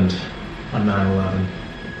happened on 9/11?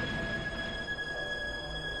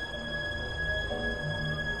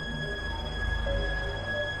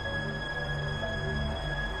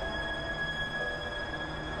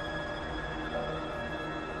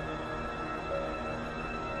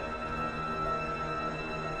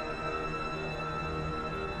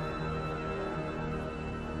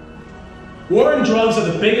 War and drugs are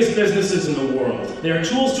the biggest businesses in the world. They are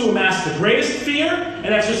tools to amass the greatest fear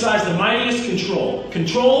and exercise the mightiest control.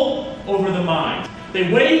 Control over the mind.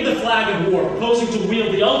 They wave the flag of war, proposing to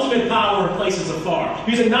wield the ultimate power in places afar,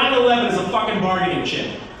 using 9/11 as a fucking bargaining chip.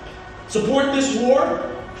 Support this war,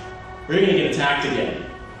 or you're gonna get attacked again.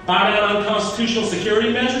 Bow down on constitutional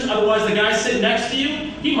security measures, otherwise the guy sitting next to you,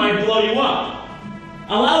 he might blow you up.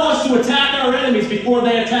 Allow us to attack our enemies before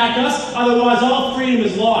they attack us, otherwise all freedom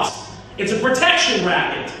is lost. It's a protection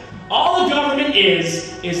racket. All the government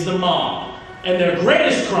is the mob. And their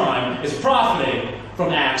greatest crime is profiting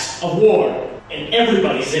from acts of war. And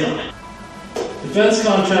everybody's in on it. Defense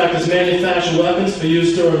contractors manufacture weapons for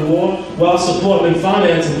use during war, while supporting and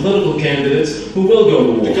financing political candidates who will go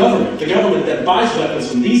to war. The government that buys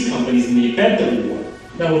weapons from these companies in the event of war.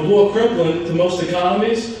 Now with war crippling to most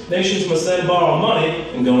economies, nations must then borrow money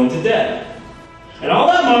and go into debt. And all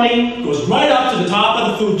that money goes right up to the top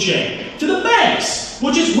of the food chain, to the banks,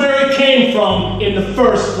 which is where it came from in the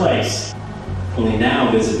first place. Only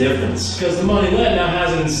now there's a difference. Because the money lent now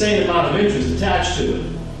has an insane amount of interest attached to it.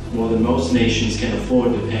 More than most nations can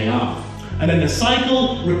afford to pay off. And then the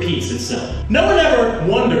cycle repeats itself. No one ever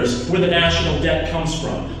wonders where the national debt comes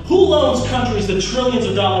from. Who loans countries the trillions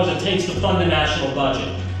of dollars it takes to fund the national budget?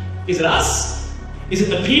 Is it us? Is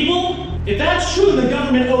it the people? If that's true, then the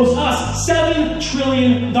government owes us $7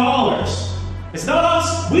 trillion. It's not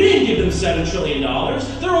us. We didn't give them $7 trillion.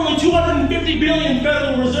 There are only 250 billion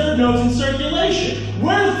Federal Reserve notes in circulation.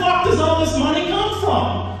 Where the fuck does all this money come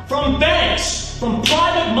from? From banks, from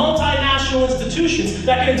private multinational institutions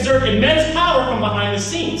that can exert immense power from behind the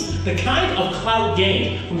scenes. The kind of clout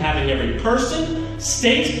gained from having every person,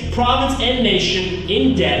 state, province, and nation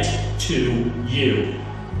in debt to you.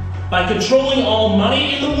 By controlling all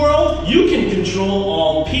money in the world, you can control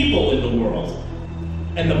all people in the world.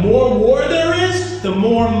 And the more war there is, the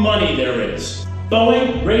more money there is.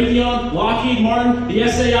 Boeing, Raytheon, Lockheed Martin, the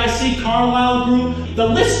SAIC, Carlyle Group, the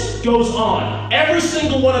list goes on. Every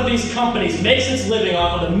single one of these companies makes its living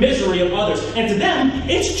off of the misery of others, and to them,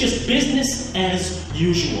 it's just business as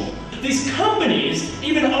usual. These companies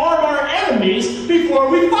even arm our enemies before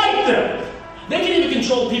we fight them. They can even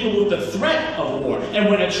control people with the threat of war, and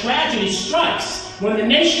when a tragedy strikes, when the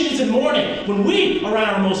nation is in mourning, when we are in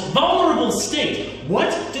our most vulnerable state,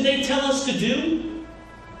 what do they tell us to do?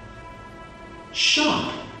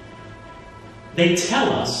 Shop. They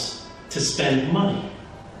tell us to spend money.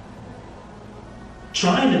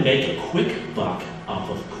 Trying to make a quick buck off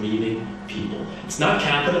of grieving people. It's not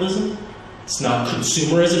capitalism. It's not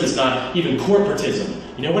consumerism. It's not even corporatism.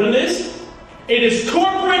 You know what it is? It is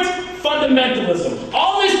corporate fundamentalism.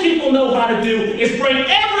 All these people know how to do is bring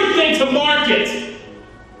everything to market.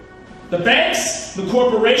 The banks, the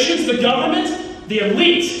corporations, the government, the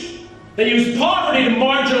elite. They use poverty to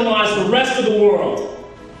marginalize the rest of the world.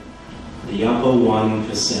 The upper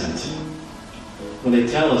 1%. When they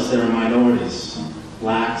tell us there are minorities,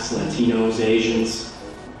 blacks, Latinos, Asians,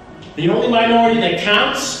 the only minority that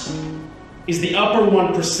counts is the upper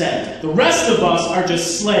 1%. The rest of us are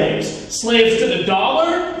just slaves. Slaves to the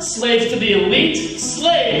dollar, slaves to the elite,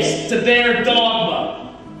 slaves to their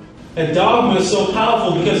dogma. And dogma is so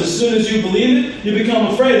powerful because as soon as you believe it, you become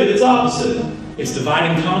afraid of its opposite. It's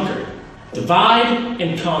divide and conquer. Divide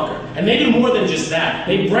and conquer. And they do more than just that.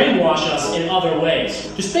 They brainwash us in other ways.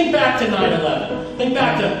 Just think back to 9/11. Think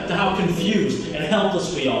back to how confused and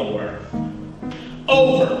helpless we all were.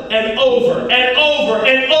 Over and over and over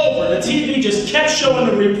and over, the TV just kept showing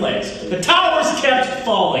the replays. The towers kept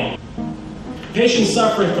falling. Patients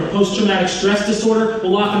suffering from post-traumatic stress disorder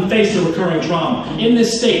will often face a recurring trauma. In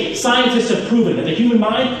this state, scientists have proven that the human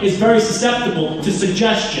mind is very susceptible to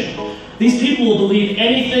suggestion. These people will believe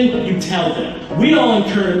anything you tell them. We all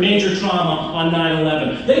incurred major trauma on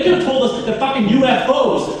 9/11. They could have told us that fucking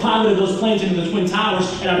UFOs piloted those planes into the Twin Towers,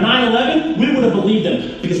 and on 9/11, we would have believed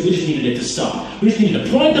them because we just needed it to stop. We just needed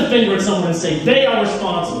to point the finger at someone and say they are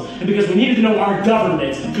responsible, and because we needed to know our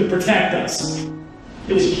government could protect us.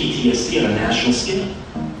 It was PTSD on a national scale.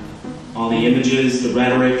 All the images, the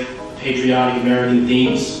rhetoric, patriotic American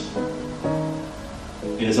themes,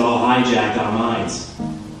 it has all hijacked our minds.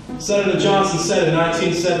 Senator Johnson said in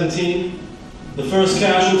 1917, the first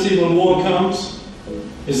casualty when war comes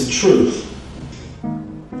is the truth.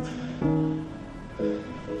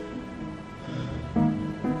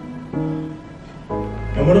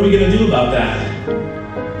 And what are we going to do about that?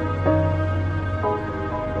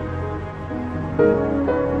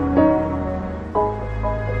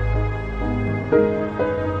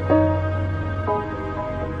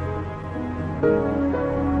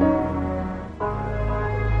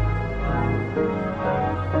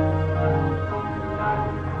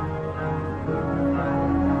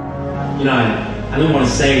 You know, I didn't want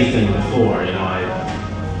to say anything before, you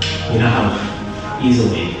know how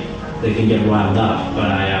easily they can get riled up, but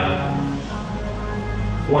I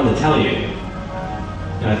wanted to tell you,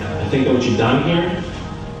 I think that what you've done here,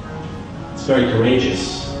 it's very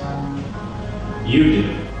courageous. You do,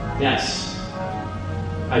 yes,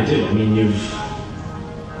 I do. I mean, you've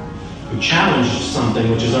challenged something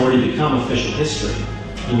which has already become official history,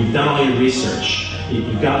 and you've done all your research.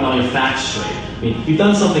 You've gotten all your facts straight. I mean, you've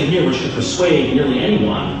done something here which could persuade nearly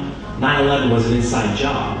anyone 9/11 was an inside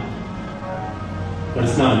job. But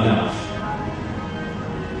it's not enough.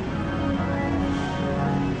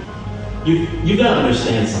 You've got to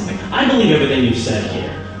understand something. I believe everything you've said here.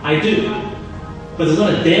 I do. But there's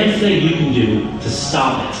not a damn thing you can do to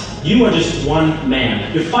stop it. You are just one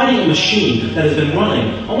man. You're fighting a machine that has been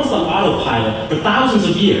running almost on autopilot for thousands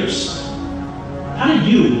of years. How do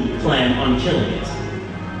you plan on killing it?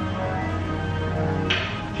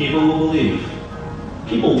 People will believe.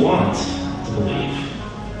 People want to believe.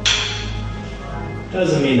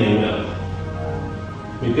 Doesn't mean they will.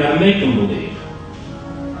 We've got to make them believe.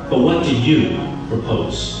 But what do you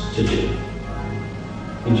propose to do?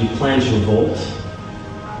 And do you plan to revolt?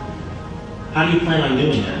 How do you plan on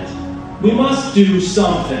doing that? We must do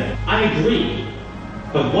something. I agree.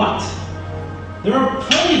 But what? There are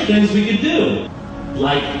plenty of things we could do.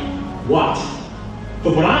 Like what?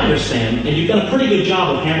 But what I understand, and you've done a pretty good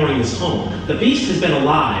job of hammering this home, the beast has been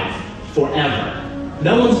alive forever.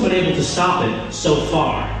 No one's been able to stop it so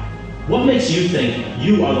far. What makes you think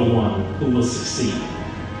you are the one who will succeed?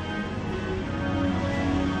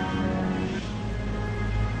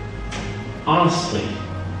 Honestly,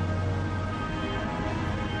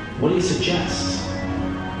 what do you suggest?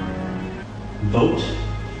 Vote?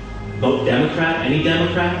 Vote Democrat? Any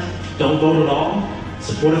Democrat? Don't vote at all?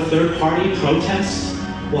 Support a third party? Protest?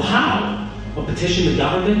 Well, how? Well, petition the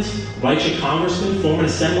government? Write your congressman? Form an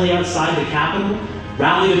assembly outside the Capitol?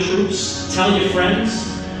 Rally the troops? Tell your friends?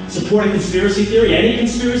 Support a conspiracy theory? Any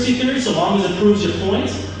conspiracy theory, so long as it proves your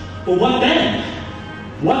point? Well, what then?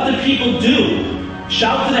 What do people do?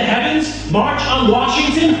 Shout to the heavens? March on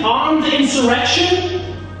Washington? Armed insurrection?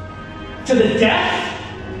 To the death?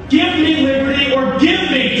 Give me liberty or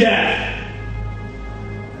give me death!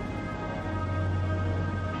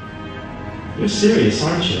 You're serious,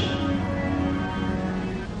 aren't you?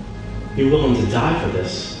 You're willing to die for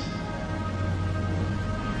this.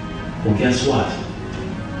 Well, guess what?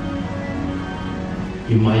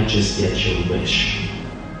 You might just get your wish.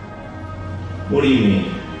 What do you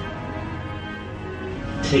mean?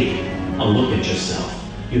 Take a look at yourself.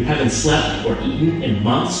 You haven't slept or eaten in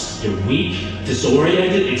months. You're weak,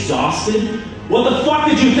 disoriented, exhausted. What the fuck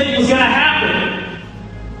did you think was gonna happen?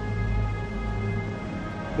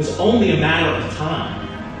 It was only a matter of time.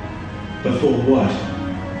 Before what?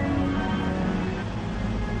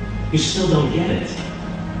 You still don't get it.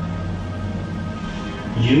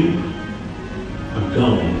 You are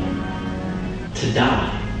going to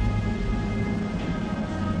die.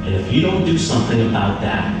 And if you don't do something about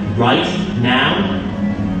that right now,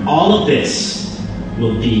 all of this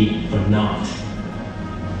will be for naught.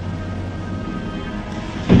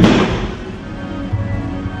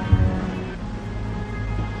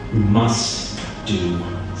 We must do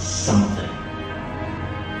something.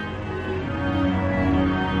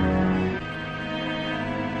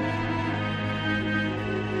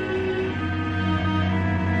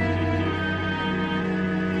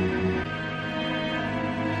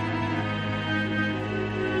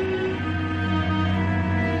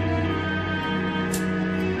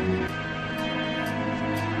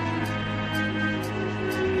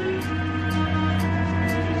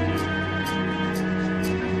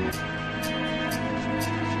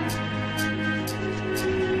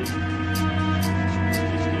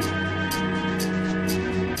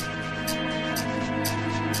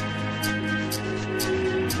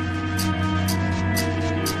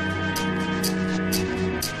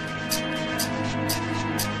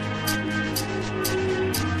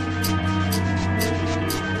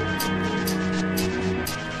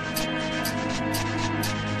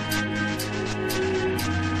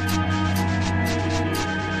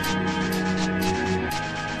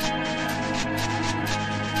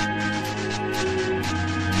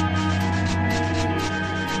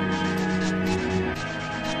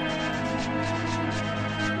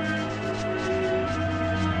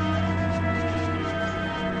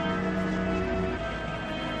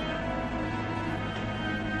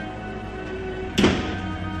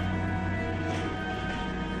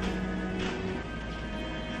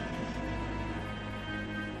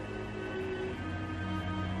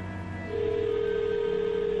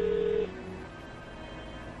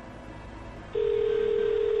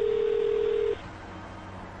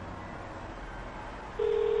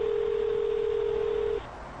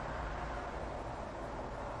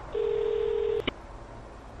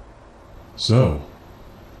 So,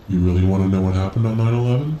 you really want to know what happened on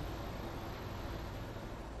 9/11?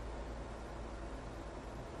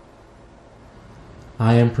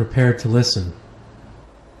 I am prepared to listen.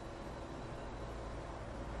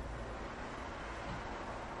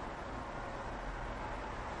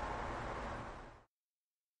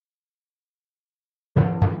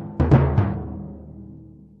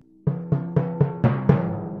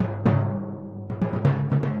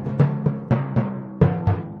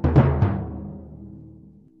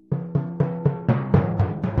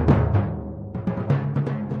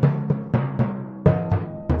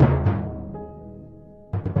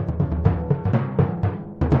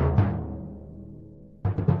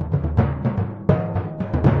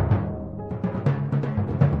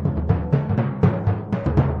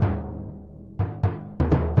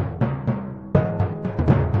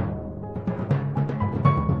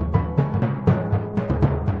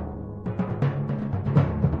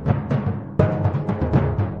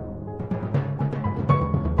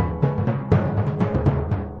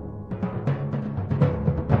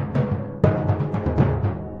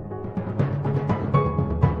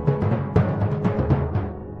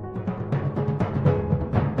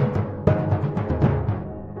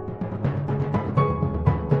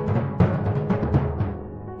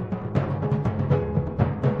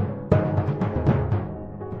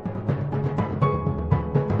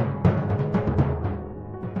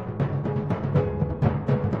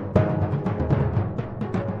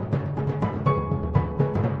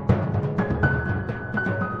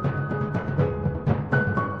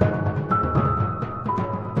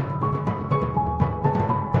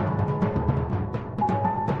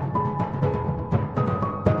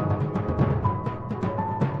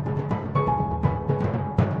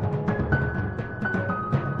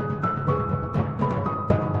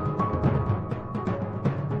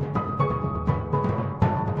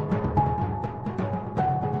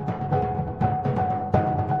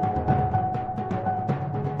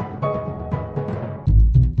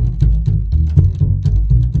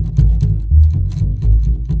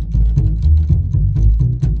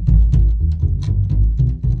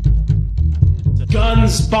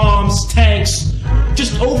 guns, bombs, tanks,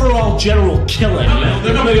 just overall general killing. You know?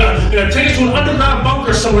 They're gonna take us to an underground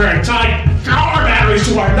bunker somewhere and tie car batteries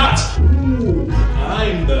to our nuts. Ooh,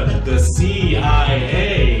 I'm the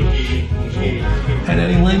CIA. Had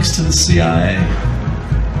any links to the CIA?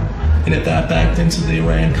 And if that backed into the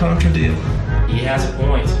Iran-Contra deal? He has a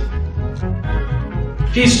point.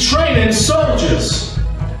 He's training soldiers.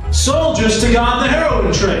 Soldiers to guard the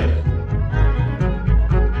heroin trade.